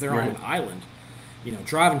it because they're on an island.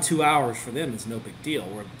 Driving 2 hours for them is no big deal.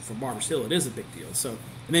 Or for Barbers Hill, it is a big deal. So,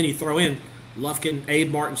 and then you throw in Lufkin,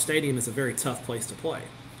 Abe Martin Stadium is a very tough place to play.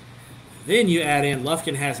 Then you add in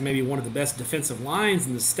Lufkin has maybe one of the best defensive lines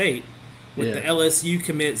in the state with the LSU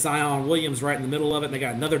commit Zion Williams right in the middle of it. And they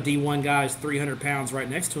got another D1 guy who's 300 pounds right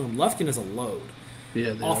next to him. Lufkin is a load.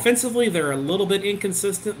 Yeah, offensively, they're a little bit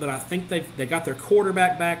inconsistent, but I think they got their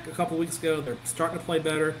quarterback back a couple weeks ago. They're starting to play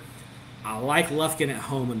better. I like Lufkin at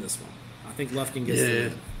home in this one. I think Lufkin gets the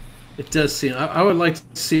win. It does seem. I would like to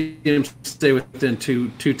see him stay within two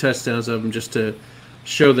touchdowns of him just to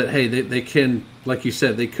show that, hey, they can, like you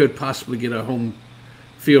said, they could possibly get a home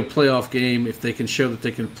field playoff game if they can show that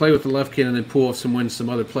they can play with the Lufkin and then pull off some wins some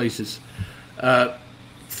other places.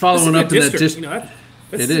 Following up in that district.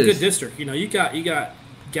 It's a good district. You got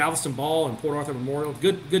Galveston Ball and Port Arthur Memorial.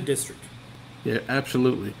 Good district. Yeah,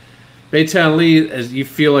 absolutely. Baytown Lee, as you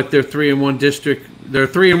feel like their 3-1 district, their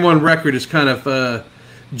 3-1 record is kind of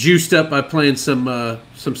juiced up by playing some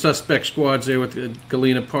suspect squads there with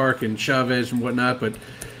Galena Park and Chavez and whatnot. But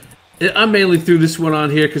I mainly threw this one on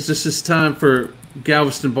here because this is time for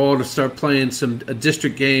Galveston Ball to start playing some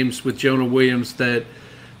district games with Jonah Williams that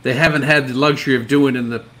they haven't had the luxury of doing in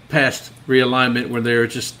the past realignment where they're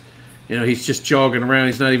just, he's just jogging around.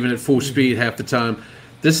 He's not even at full speed half the time.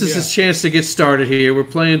 This is his chance to get started here. We're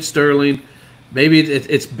playing Sterling. Maybe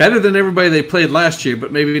it's better than everybody they played last year,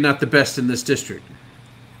 but maybe not the best in this district.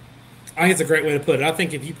 I think it's a great way to put it. I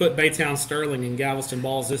think if you put Baytown Sterling in Galveston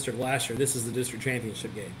Ball's district last year, this is the district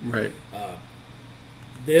championship game. Right. I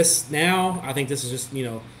think this is just,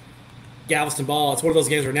 Galveston Ball. It's one of those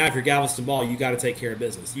games where now if you're Galveston Ball, you got to take care of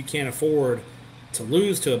business. You can't afford to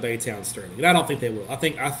lose to a Baytown Sterling. And I don't think they will. I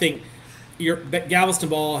think Galveston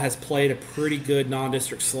Ball has played a pretty good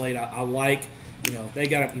non-district slate. I like,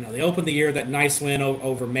 they opened the year with that nice win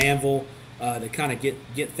over Manville. To kind of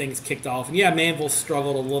get things kicked off. And Manville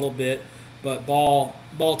struggled a little bit, but Ball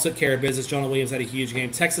took care of business. Jonah Williams had a huge game.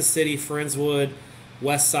 Texas City, Friendswood,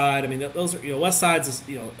 West Side. I mean, those are West Side's is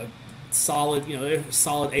a solid they're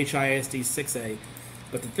solid HISD 6A.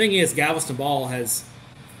 But the thing is, Galveston Ball has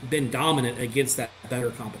been dominant against that better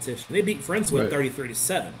competition. They beat Friendswood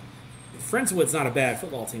 33-7. Friendswood's not a bad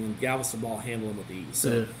football team, and Galveston Ball handled them with ease.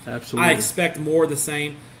 So absolutely. I expect more of the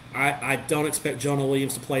same. I don't expect Jonah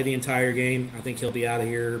Williams to play the entire game. I think he'll be out of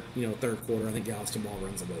here, third quarter. I think Galveston Ball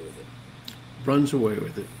runs away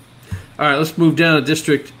with it. All right, let's move down to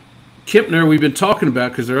District Kempner. We've been talking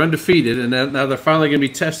about because they're undefeated, and now they're finally going to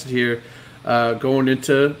be tested here going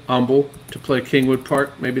into Humble to play Kingwood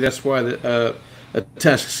Park. Maybe that's why a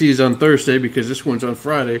task C is on Thursday because this one's on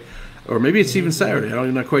Friday. Or maybe it's even Saturday.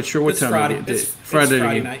 I'm not quite sure what time Friday. it is. It's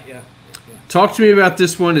Friday night, yeah. Talk to me about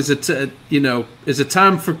this one. Is it is it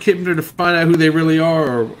time for Kempner to find out who they really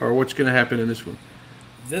are, or what's going to happen in this one?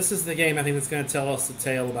 This is the game I think that's going to tell us the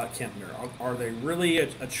tale about Kempner. Are they really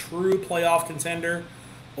a true playoff contender,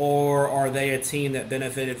 or are they a team that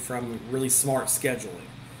benefited from really smart scheduling?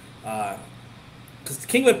 Because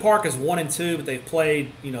Kingwood Park is 1-2, but they've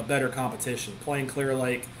played better competition, playing Clear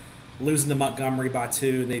Lake, losing to Montgomery by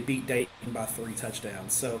 2, and they beat Dayton by 3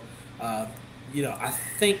 touchdowns. So. I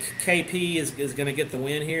think KP is going to get the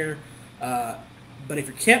win here. But if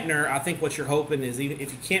you're Kempner, I think what you're hoping is even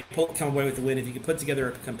if you can't come away with the win, if you can put together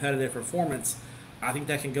a competitive performance, I think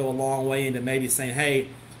that can go a long way into maybe saying, hey,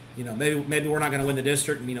 maybe we're not going to win the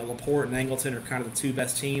district. LaPorte and Angleton are kind of the two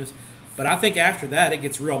best teams. But I think after that, it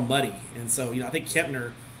gets real muddy. And so, I think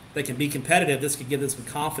Kempner, they can be competitive. This could give them some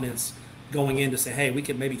confidence going in to say, hey, we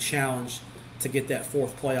could maybe challenge to get that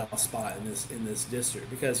fourth playoff spot in this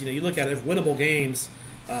district, because you look at it, there's winnable games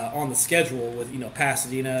on the schedule with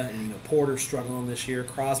Pasadena and Porter struggling this year,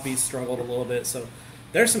 Crosby struggled a little bit, so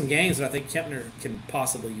there's some games that I think Kempner can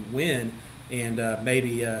possibly win and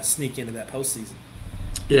maybe sneak into that postseason.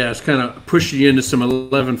 Yeah, it's kind of pushing you into some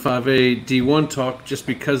 11-5A D1 talk just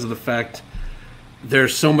because of the fact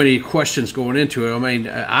there's so many questions going into it. I mean,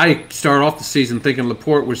 I start off the season thinking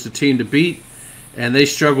LaPorte was the team to beat. And they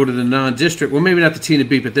struggled in the non-district. Well, maybe not the team to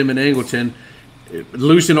beat, but them in Angleton,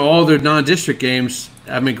 losing all their non-district games.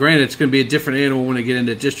 I mean, granted, it's going to be a different animal when they get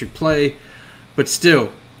into district play, but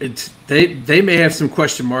still, they may have some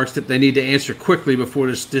question marks that they need to answer quickly before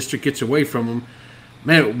this district gets away from them.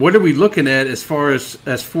 Man, what are we looking at as far as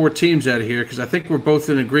 4 teams out of here? Because I think we're both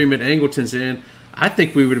in agreement. Angleton's in. I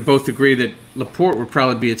think we would both agree that LaPorte would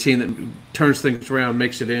probably be a team that turns things around,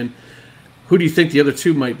 makes it in. Who do you think the other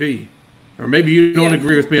 2 might be? Or maybe you don't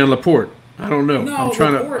agree with me on LaPorte. I don't know. No, I'm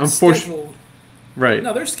trying LaPorte's to. I'm forced. Right.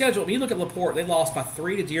 No, they're scheduled. When you look at LaPorte, they lost by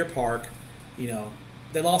 3 to Deer Park.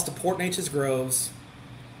 They lost to Port Neches Groves,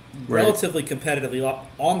 relatively competitively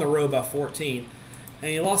on the road by 14,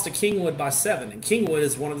 and you lost to Kingwood by 7. And Kingwood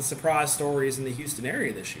is one of the surprise stories in the Houston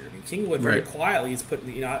area this year. I mean, Kingwood very quietly is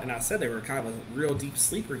putting. And I said they were kind of a real deep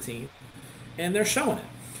sleeper team, and they're showing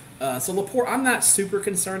it. So LaPorte, I'm not super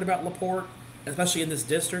concerned about LaPorte, especially in this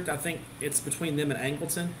district. I think it's between them and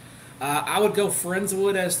Angleton. I would go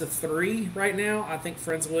Friendswood as the 3 right now. I think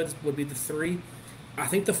Friendswood would be the 3. I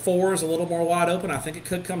think the 4 is a little more wide open. I think it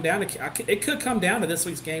could come down to this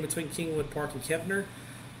week's game between Kingwood Park and Kempner.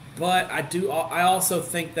 But I also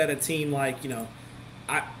think that a team like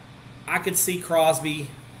I could see Crosby,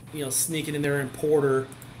 sneaking in there, and Porter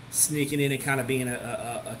sneaking in and kind of being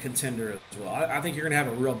a contender as well. I think you're going to have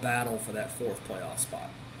a real battle for that 4th playoff spot.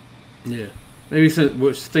 Yeah. Maybe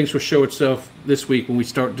things will show itself this week when we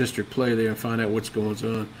start district play there and find out what's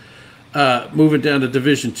going on. Moving down to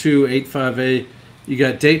Division II, 8-5A, you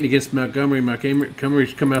got Dayton against Montgomery.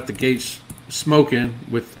 Montgomery's come out the gates smoking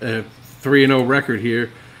with a 3-0 record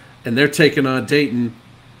here, and they're taking on Dayton.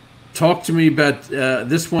 Talk to me about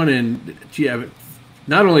this one. And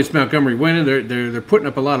not only is Montgomery winning, they're putting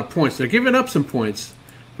up a lot of points. They're giving up some points,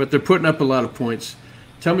 but they're putting up a lot of points.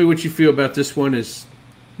 Tell me what you feel about this one. Is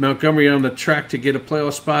Montgomery on the track to get a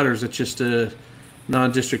playoff spot, or is it just a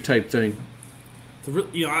non-district type thing?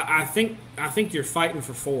 I think you're fighting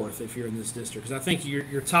for fourth if you're in this district, because I think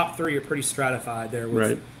your top three are pretty stratified there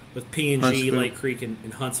with P&G, Lake Creek,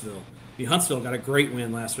 and Huntsville. Huntsville got a great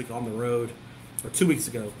win last week on the road, or 2 weeks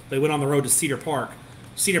ago. They went on the road to Cedar Park.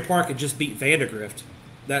 Cedar Park had just beat Vandergrift.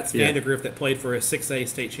 That's Vandergrift that played for a 6A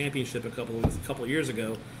state championship a couple of years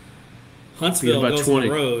ago. Huntsville goes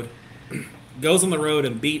on the road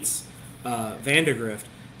and beats Vandergrift.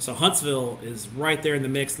 So Huntsville is right there in the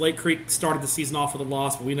mix. Lake Creek started the season off with a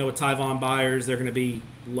loss, but we know with Tyvon Byers, they're going to be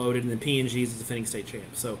loaded, and then P&G is the defending state champ.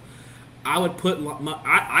 So I would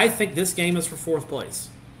I think this game is for fourth place.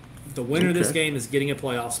 The winner of this game is getting a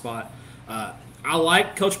playoff spot. I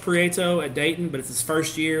like Coach Prieto at Dayton, but it's his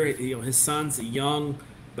first year. His son's a young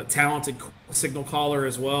but talented signal caller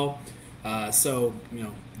as well. I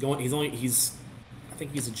think he's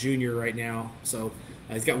a junior right now. So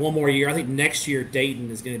he's got one more year. I think next year Dayton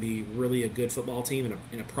is going to be really a good football team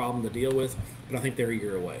and a problem to deal with. But I think they're a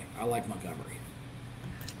year away. I like Montgomery.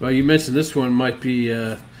 Well, you mentioned this one might be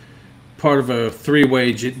part of a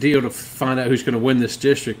three-way deal to find out who's going to win this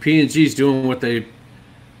district. P&G's doing what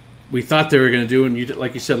we thought they were going to do, and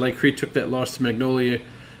like you said, Lake Creek took that loss to Magnolia,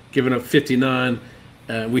 giving up 59.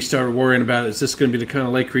 We started worrying about, is this going to be the kind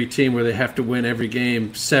of Lake Creek team where they have to win every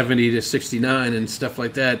game 70-69 and stuff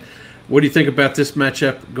like that? What do you think about this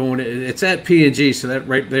matchup going? It's at P&G, so that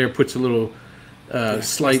right there puts a little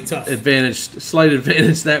slight advantage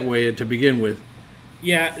that way to begin with.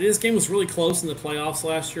 Yeah, this game was really close in the playoffs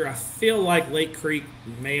last year. I feel like Lake Creek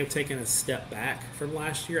may have taken a step back from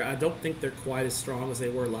last year. I don't think they're quite as strong as they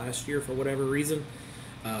were last year for whatever reason.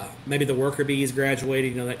 Maybe the worker bees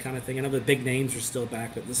graduated, that kind of thing. I know the big names are still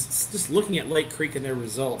back, but just looking at Lake Creek and their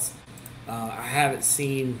results, I haven't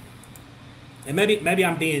seen. And maybe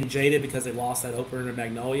I'm being jaded because they lost that opener to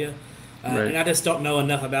Magnolia, and I just don't know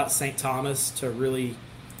enough about St. Thomas to really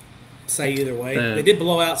say either way. They did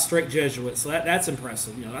blow out Strake Jesuits, so that's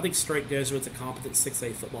impressive. I think Strake Jesuits a competent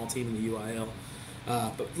 6A football team in the UIL.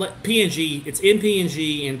 But P&G, it's in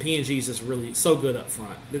P&G, and P&G is just really so good up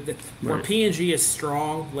front. Where P&G is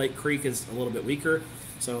strong, Lake Creek is a little bit weaker.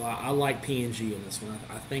 So I like P&G in this one.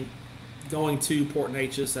 I think going to Port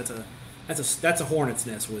Neches, that's a hornet's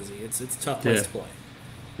nest, Wizzy. It's a tough place to play.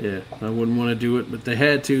 Yeah, I wouldn't want to do it, but they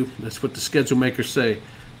had to. That's what the schedule makers say.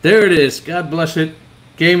 There it is. God bless it.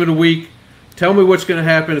 Game of the week. Tell me what's going to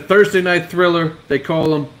happen. A Thursday night thriller, they call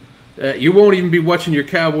them. You won't even be watching your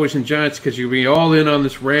Cowboys and Giants because you'll be all in on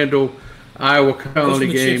this Randle, Iowa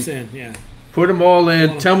Colony game. Put them all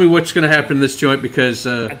in. Tell me what's going to happen in this joint because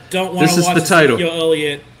I don't want this to is watch the title.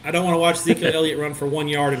 I don't want to watch Ezekiel Elliott run for 1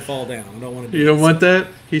 yard and fall down. I don't want to do You don't want that?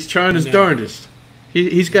 He's trying his darndest.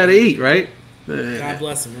 He's got to eat, right? God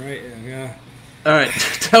bless him, right? Yeah. All right,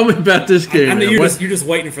 tell me about this game. I know you're just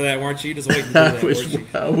waiting for that, weren't you? You're just waiting for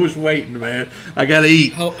that. I was waiting, man. I got to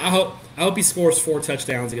eat. I hope he scores 4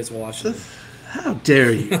 touchdowns against Washington. How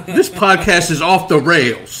dare you? This podcast is off the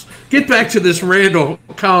rails. Get back to this Randall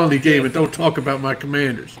Colony game and don't talk about my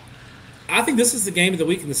Commanders. I think this is the game of the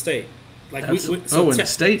week in the state. In the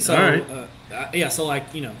state? So, all right.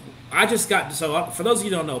 I just got – for those of you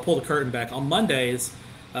who don't know, pull the curtain back. On Mondays,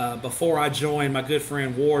 before I joined my good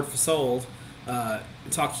friend Ward Fasold,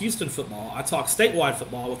 talk Houston football. I talk statewide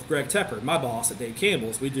football with Greg Tepper, my boss at Dave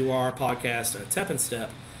Campbell's. We do our podcast, Tepp and Stepp,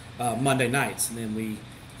 Monday nights, and then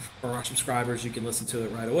for our subscribers, you can listen to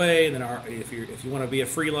it right away. And then if you want to be a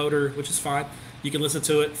freeloader, which is fine, you can listen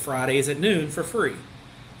to it Fridays at noon for free.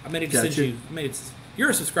 I made it send you.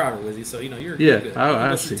 You're a subscriber, Wizzy, so you're good.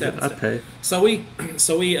 I see that. I pay. So we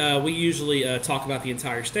usually talk about the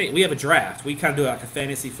entire state. We have a draft. We kind of do like a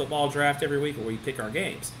fantasy football draft every week where we pick our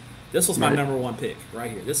games. This was my number one pick right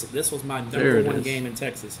here. This was my number one game in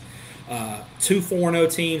Texas. 2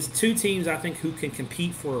 4-0 teams, 2 teams I think who can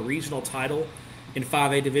compete for a regional title in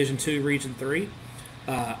 5A Division II, Region 3.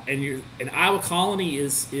 And Iowa Colony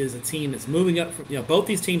is a team that's moving up. Both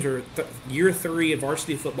these teams are year 3 of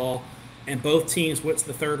varsity football, and both teams went to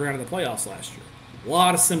the 3rd round of the playoffs last year. A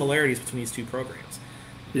lot of similarities between these two programs.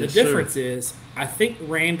 Yes, the difference is I think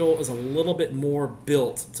Randle is a little bit more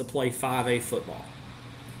built to play 5A football.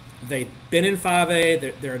 They've been in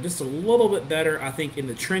 5A. They're just a little bit better, I think, in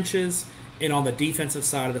the trenches and on the defensive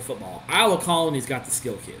side of the football. Iowa Colony's got the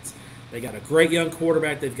skill kids. They got a great young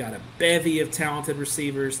quarterback. They've got a bevy of talented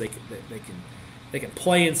receivers. They can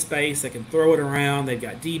play in space. They can throw it around. They've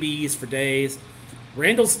got DBs for days.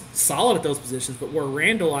 Randall's solid at those positions, but where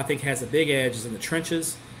Randle, I think, has a big edge is in the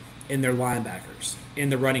trenches, in their linebackers, in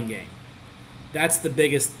the running game. That's the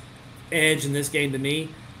biggest edge in this game to me.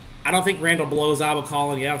 I don't think Randle blows Iowa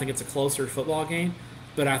Colony. I don't think it's a closer football game,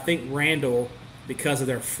 but I think Randle, because of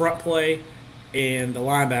their front play and the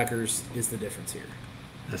linebackers is the difference here.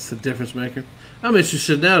 That's the difference maker. I'm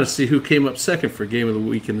interested now to see who came up second for Game of the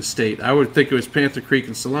Week in the state. I would think it was Panther Creek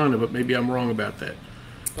and Solana, but maybe I'm wrong about that.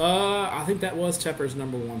 I think that was Tepper's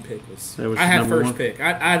number one pick. I had first pick.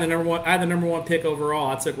 I had the number one. I had the number one pick overall.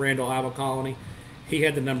 I took Randall Alba Colony. He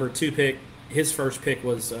had the number two pick. His first pick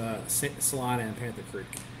was Solana and Panther Creek.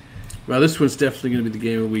 Well, this one's definitely going to be the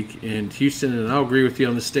Game of the Week in Houston, and I'll agree with you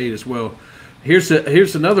on the state as well. Here's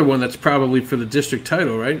another one that's probably for the district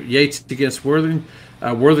title, right? Yates against Worthing.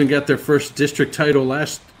 Worthing got their first district title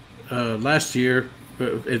last year,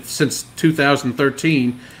 since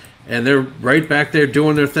 2013, and they're right back there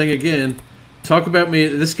doing their thing again. Talk about me.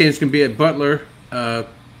 This game's going to be at Butler. I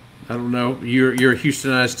don't know. You're a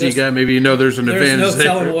Houston ISD guy. Maybe you know there's an advantage there. There's no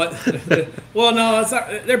telling what. Well, no, it's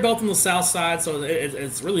not. They're both on the south side, so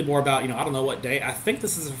it's really more about, I don't know what day. I think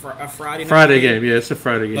this is a Friday night. Friday game. Yeah, it's a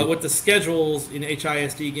Friday game. But with the schedules in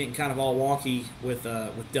HISD getting kind of all wonky with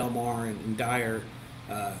Del Mar and Dyer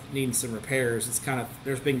needing some repairs, it's kind of,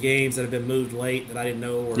 there's been games that have been moved late that I didn't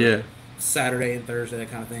know were Saturday and Thursday,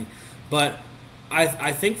 that kind of thing. But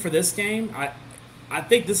I think for this game, I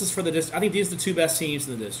think this is for the district. I think these are the two best teams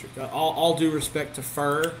in the district. All due respect to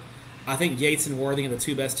Furr, I think Yates and Worthing are the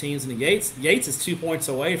two best teams. And Yates is 2 points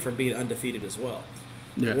away from being undefeated as well.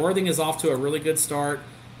 Yeah. Worthing is off to a really good start.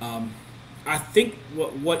 I think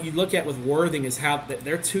what you look at with Worthing is how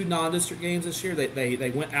their two non-district games this year,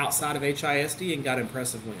 they went outside of HISD and got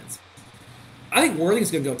impressive wins. I think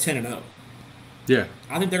Worthing's going to go 10-0. Yeah.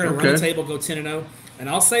 I think they're going to run the table, go 10-0. And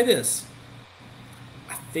I'll say this.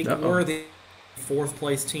 I think Worthing, fourth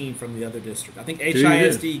place team from the other district. I think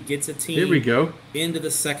HISD gets a team into the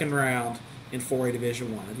second round in 4A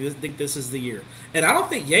Division I. I think this is the year. And I don't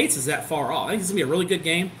think Yates is that far off. I think it's going to be a really good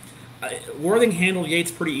game. Worthing handled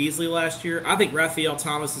Yates pretty easily last year. I think Raphael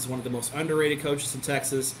Thomas is one of the most underrated coaches in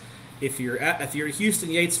Texas. If you're a Houston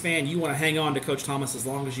Yates fan, you want to hang on to Coach Thomas as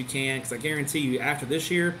long as you can, because I guarantee you after this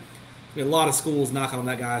year, a lot of schools knocking on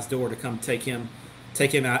that guy's door to come take him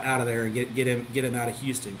out of there and get him out of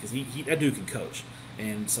Houston, because that dude can coach.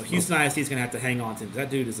 And so Houston ISD is going to have to hang on to him. That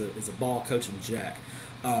dude is a ball coaching jack.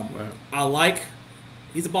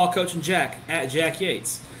 He's a ball coaching jack at Jack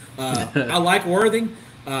Yates. I like Worthing,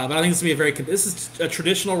 but I think this is a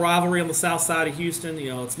traditional rivalry on the south side of Houston.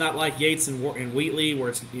 It's not like Yates and Wheatley, where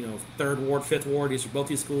it's third ward, fifth ward. Both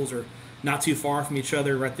these schools are not too far from each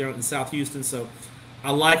other, right there in South Houston. So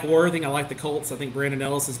I like Worthing. I like the Colts. I think Brandon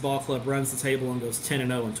Ellis's ball club runs the table and goes 10-0 in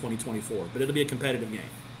 2024. But it'll be a competitive game.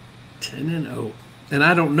 10-0. And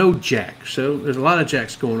I don't know Jack, so there's a lot of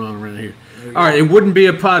Jacks going on around here. All right, it wouldn't be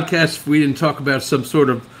a podcast if we didn't talk about some sort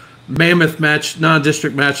of mammoth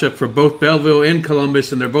non-district matchup for both Belleville and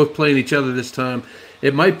Columbus, and they're both playing each other this time.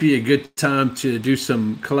 It might be a good time to do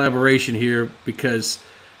some collaboration here, because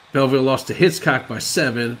Belleville lost to Hitchcock by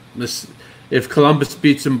 7. If Columbus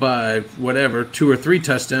beats them by 2 or 3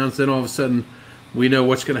 touchdowns, then all of a sudden we know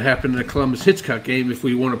what's going to happen in the Columbus-Hitchcock game if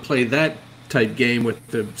we want to play that type game with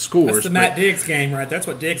the scores. That's the Matt Diggs game, right? That's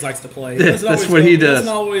what Diggs likes to play. That's what he does.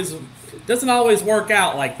 Doesn't always work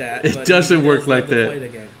out like that. It doesn't work like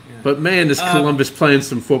that. Yeah. But man, this Columbus playing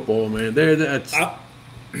some football, man. That's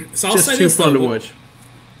just too fun to watch.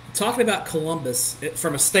 Talking about Columbus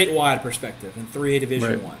from a statewide perspective in 3A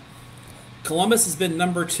Division I. Columbus has been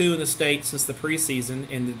number 2 in the state since the preseason,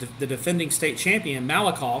 and the defending state champion,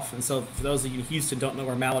 Malakoff. And so for those of you in Houston don't know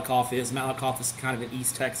where Malakoff is is kind of in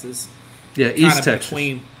East Texas. Yeah, East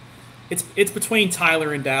Texas. It's between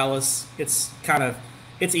Tyler and Dallas. It's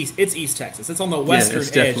East Texas. It's on the western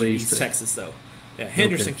edge of East Texas, though. Yeah,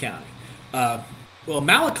 Henderson County. Well,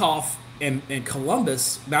 Malakoff and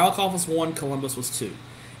Columbus, Malakoff was 1, Columbus was 2.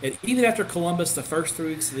 And even after Columbus, the first 3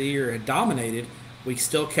 weeks of the year, had dominated, we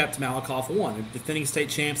still kept Malakoff 1. They're defending state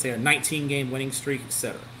champs. They had a 19-game winning streak,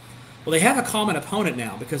 etc. Well, they have a common opponent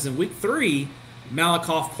now, because in week 3,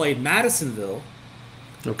 Malakoff played Madisonville.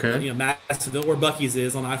 Okay. Madisonville, where Buc-ee's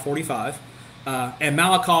is on I-45. And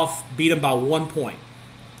Malakoff beat them by 1 point,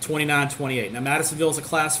 29-28. Now, Madisonville is a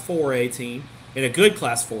Class 4A team, and a good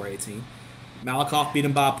Class 4A team. Malakoff beat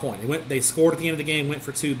them by a point. They scored at the end of the game, went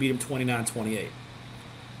for 2, beat them 29-28.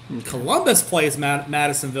 Columbus plays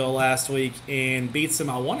Madisonville last week and beats them,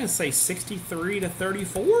 I want to say,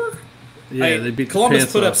 63-34. Yeah, they beat Columbus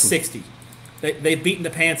the put up them. 60. They've beaten the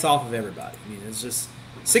pants off of everybody. I mean, it's just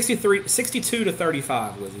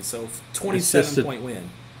 62-35, Lizzie. So 27-point win.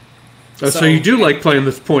 So you do like playing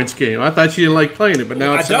this points game. I thought you didn't like playing it, but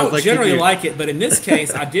now it sounds like you do. I don't generally like it, but in this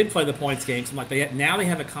case, I did play the points game. So I'm like, now they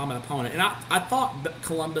have a common opponent. And I thought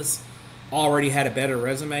Columbus already had a better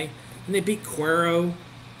resume. And they beat Cuero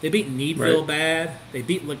They beat Needville Right. bad. They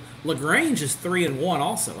beat LaGrange is 3-1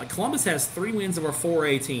 also. Like Columbus has 3 wins over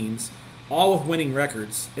 4A teams, all with winning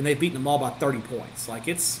records, and they've beaten them all by 30 points. Like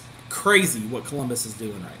it's crazy what Columbus is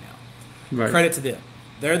doing right now. Right. Credit to them.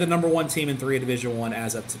 They're the number 1 team in 3A Division 1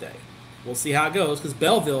 as of today. We'll see how it goes because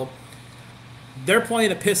Belleville, they're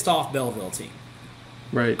playing a pissed off Belleville team.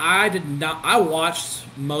 Right. I watched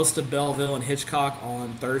most of Belleville and Hitchcock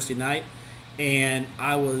on Thursday night, and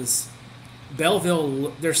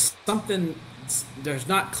Belleville, there's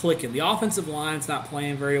not clicking. The offensive line's not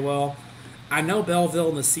playing very well. I know Belleville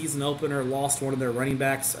in the season opener lost one of their running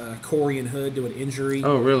backs, Corey and Hood, to an injury.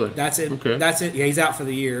 Oh, really? That's it. Okay. That's it. Yeah, he's out for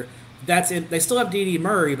the year. That's it. They still have D.D.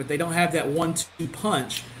 Murray, but they don't have that 1-2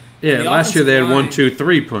 punch. Yeah, last year they had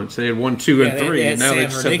 1-2-3 punch. They had 1, 2, and 3. They had now Sam they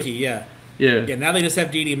just have Herdicke, yeah. Yeah. Now they just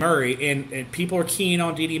have D.D. Murray, and people are keen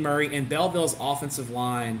on D.D. Murray, and Belleville's offensive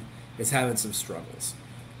line is having some struggles.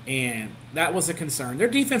 And that was a concern. Their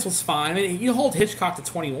defense was fine. I mean, you hold Hitchcock to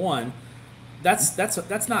 21, that's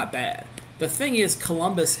not bad. The thing is,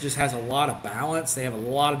 Columbus just has a lot of balance. They have a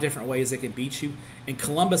lot of different ways they can beat you, and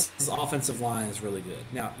Columbus's offensive line is really good.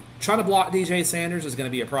 Now, trying to block DJ Sanders is going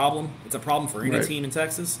to be a problem. It's a problem for any team in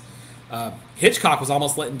Texas. Hitchcock was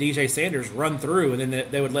almost letting DJ Sanders run through, and then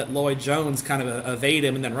they would let Lloyd Jones kind of evade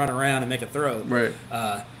him and then run around and make a throw. Right.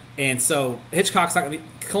 And so Hitchcock's not going to be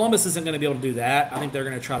 – Columbus isn't going to be able to do that. I think they're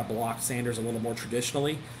going to try to block Sanders a little more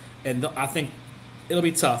traditionally. And I think it'll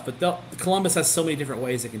be tough. But Columbus has so many different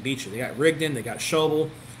ways they can beat you. They got Rigdon. They got Schobel.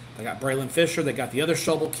 They got Braylon Fisher. They got the other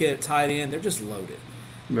Schobel kid at tight end. They're just loaded.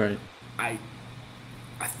 Right. I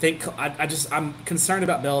think I'm concerned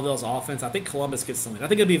about Belleville's offense. I think Columbus gets something. I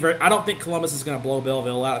think it'll be I don't think Columbus is going to blow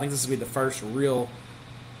Belleville out. I think this will be the first real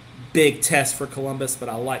big test for Columbus, but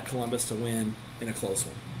I like Columbus to win in a close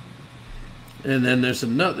one. And then there's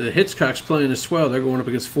another. Hitchcock's playing as well. They're going up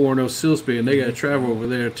against 4-0 Silsbee, and they got to travel over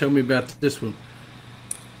there. Tell me about this one.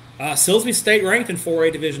 Silsbee state ranked in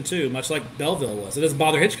 4A Division II, much like Belleville was. It doesn't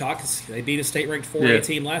bother Hitchcock because they beat a state ranked 4A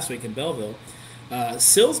team last week in Belleville.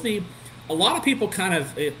 Silsbee, a lot of people kind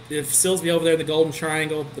of, if Silsbee over there in the Golden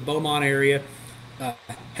Triangle, the Beaumont area,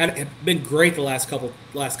 had been great the last couple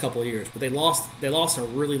of years, but they lost a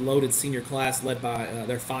really loaded senior class led by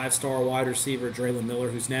their 5-star wide receiver Draylon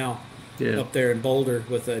Miller, who's now up there in Boulder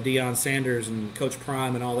with Deion Sanders and Coach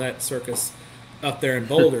Prime and all that circus up there in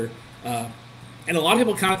Boulder. And a lot of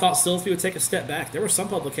people kind of thought Silsbee would take a step back. There were some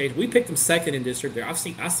publications. We picked him second in district there. I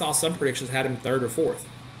saw some predictions had him third or fourth.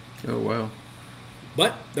 Oh, wow.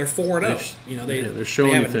 But they're 4-0. They're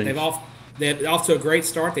showing things. They're off to a great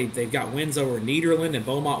start. They've got wins over Nederland and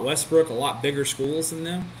Beaumont Westbrook, a lot bigger schools than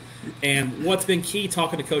them. And what's been key,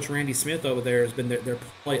 talking to Coach Randy Smith over there, has been their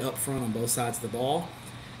play up front on both sides of the ball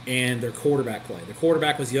and their quarterback play. The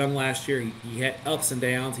quarterback was young last year. He had ups and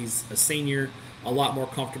downs. He's a senior, a lot more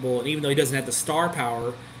comfortable. And even though he doesn't have the star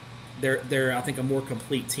power, they're I think, a more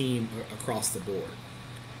complete team across the board.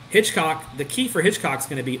 Hitchcock, the key for Hitchcock's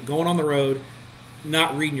going to be going on the road,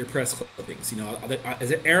 not reading your press clippings.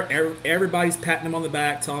 Everybody's patting them on the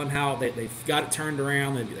back, telling them how they've got it turned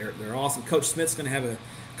around. They're awesome. Coach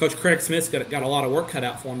Craig Smith's got a lot of work cut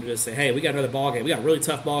out for him to just say, hey, we got another ball game. We got a really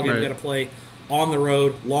tough ball game. Right. We got to play on the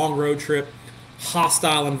road, long road trip,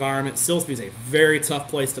 hostile environment. Silsbee's a very tough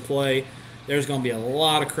place to play. There's going to be a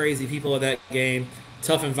lot of crazy people at that game.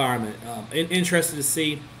 Tough environment. Interested to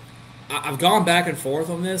see. I've gone back and forth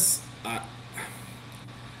on this.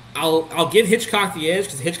 I'll give Hitchcock the edge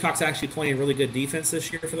because Hitchcock's actually playing really good defense this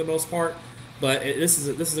year for the most part. But this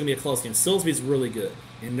is going to be a close game. Silsbee's really good,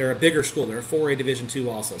 and they're a bigger school. They're a 4A Division II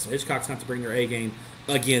also, so Hitchcock's going to have to bring their A game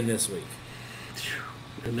again this week.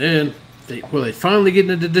 And then, they finally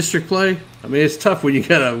getting into district play? I mean, it's tough when you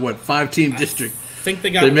got a 5-team district. I think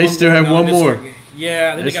they got. They may still have one more.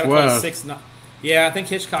 Yeah, I think they got to play 6. Yeah, I think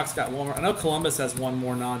Hitchcock's got one more. I know Columbus has one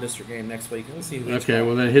more non-district game next week. We'll see. Okay,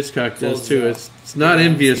 well then Hitchcock does too. It's not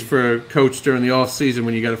envious for a coach during the off season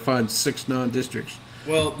when you got to find 6 non-districts.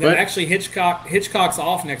 Well, actually, Hitchcock's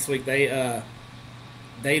off next week. They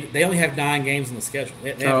only have 9 games on the schedule.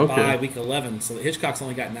 They have a bye week 11, so Hitchcock's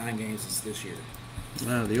only got 9 games this year.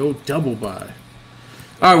 Wow, the old double bye.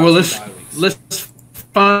 All right, well let's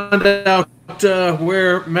find out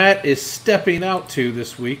where Matt is stepping out to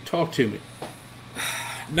this week. Talk to me.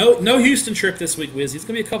 No Houston trip this week, Wiz. It's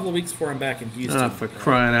going to be a couple of weeks before I'm back in Houston. For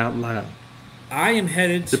crying out loud! I am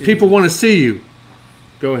headed to. The people want to see you.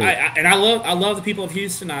 Go ahead. I love the people of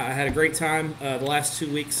Houston. I had a great time the last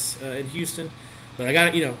 2 weeks in Houston, but I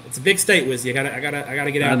got it's a big state, Wiz. I got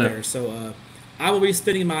to get out there. So I will be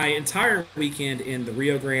spending my entire weekend in the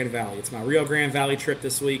Rio Grande Valley. It's my Rio Grande Valley trip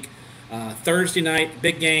this week. Thursday night,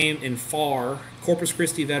 big game in FAR. Corpus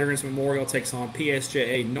Christi Veterans Memorial takes on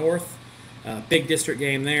PSJA North. Big district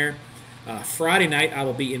game there. Friday night, I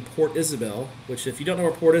will be in Port Isabel, which if you don't know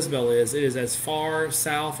where Port Isabel is, it is as far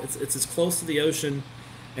south. It's as close to the ocean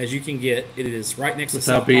as you can get. It is right next to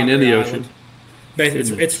South being Padre in the Island. ocean.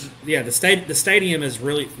 Basically, the stadium is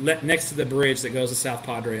really next to the bridge that goes to South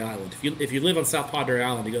Padre Island. If you live on South Padre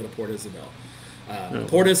Island, you go to Port Isabel.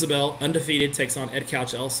 Port Isabel, undefeated, takes on Ed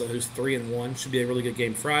Couch Elsa, who's 3-1. Should be a really good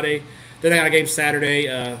game Friday. Then I got a game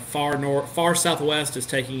Saturday. Far Southwest is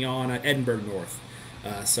taking on Edinburgh North.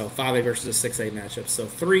 So 5A versus a 6A matchup. So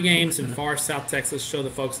 3 games in far South Texas. Show the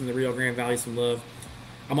folks in the Rio Grande Valley some love.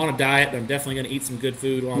 I'm on a diet, but I'm definitely going to eat some good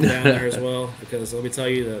food while I'm down there as well, because let me tell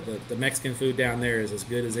you, the Mexican food down there is as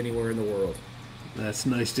good as anywhere in the world. That's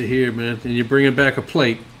nice to hear, man. And you're bringing back a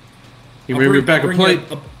plate. You bring back a plate?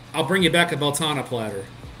 I'll bring you back a Beltana platter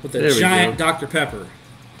with a giant Dr. Pepper.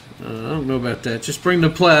 I don't know about that. Just bring the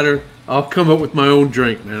platter. I'll come up with my own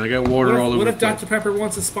drink, man. I got water all over. What if Dr. Pepper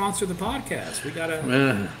wants to sponsor the podcast? We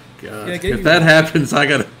gotta. God. If that happens, I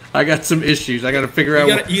got some issues. I got to figure out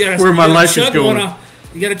where my life is going.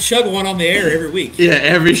 You got to chug one on the air every week. Yeah,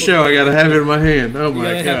 every show I got to have it in my hand. Oh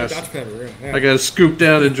my gosh! Dr. Pepper, yeah. I got to scoop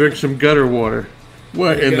down and drink some gutter water.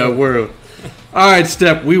 What in the world? All right,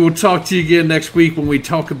 Stepp. We will talk to you again next week when we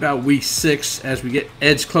talk about Week 6 as we get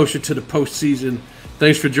edged closer to the postseason.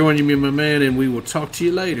 Thanks for joining me, my man, and we will talk to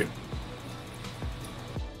you later.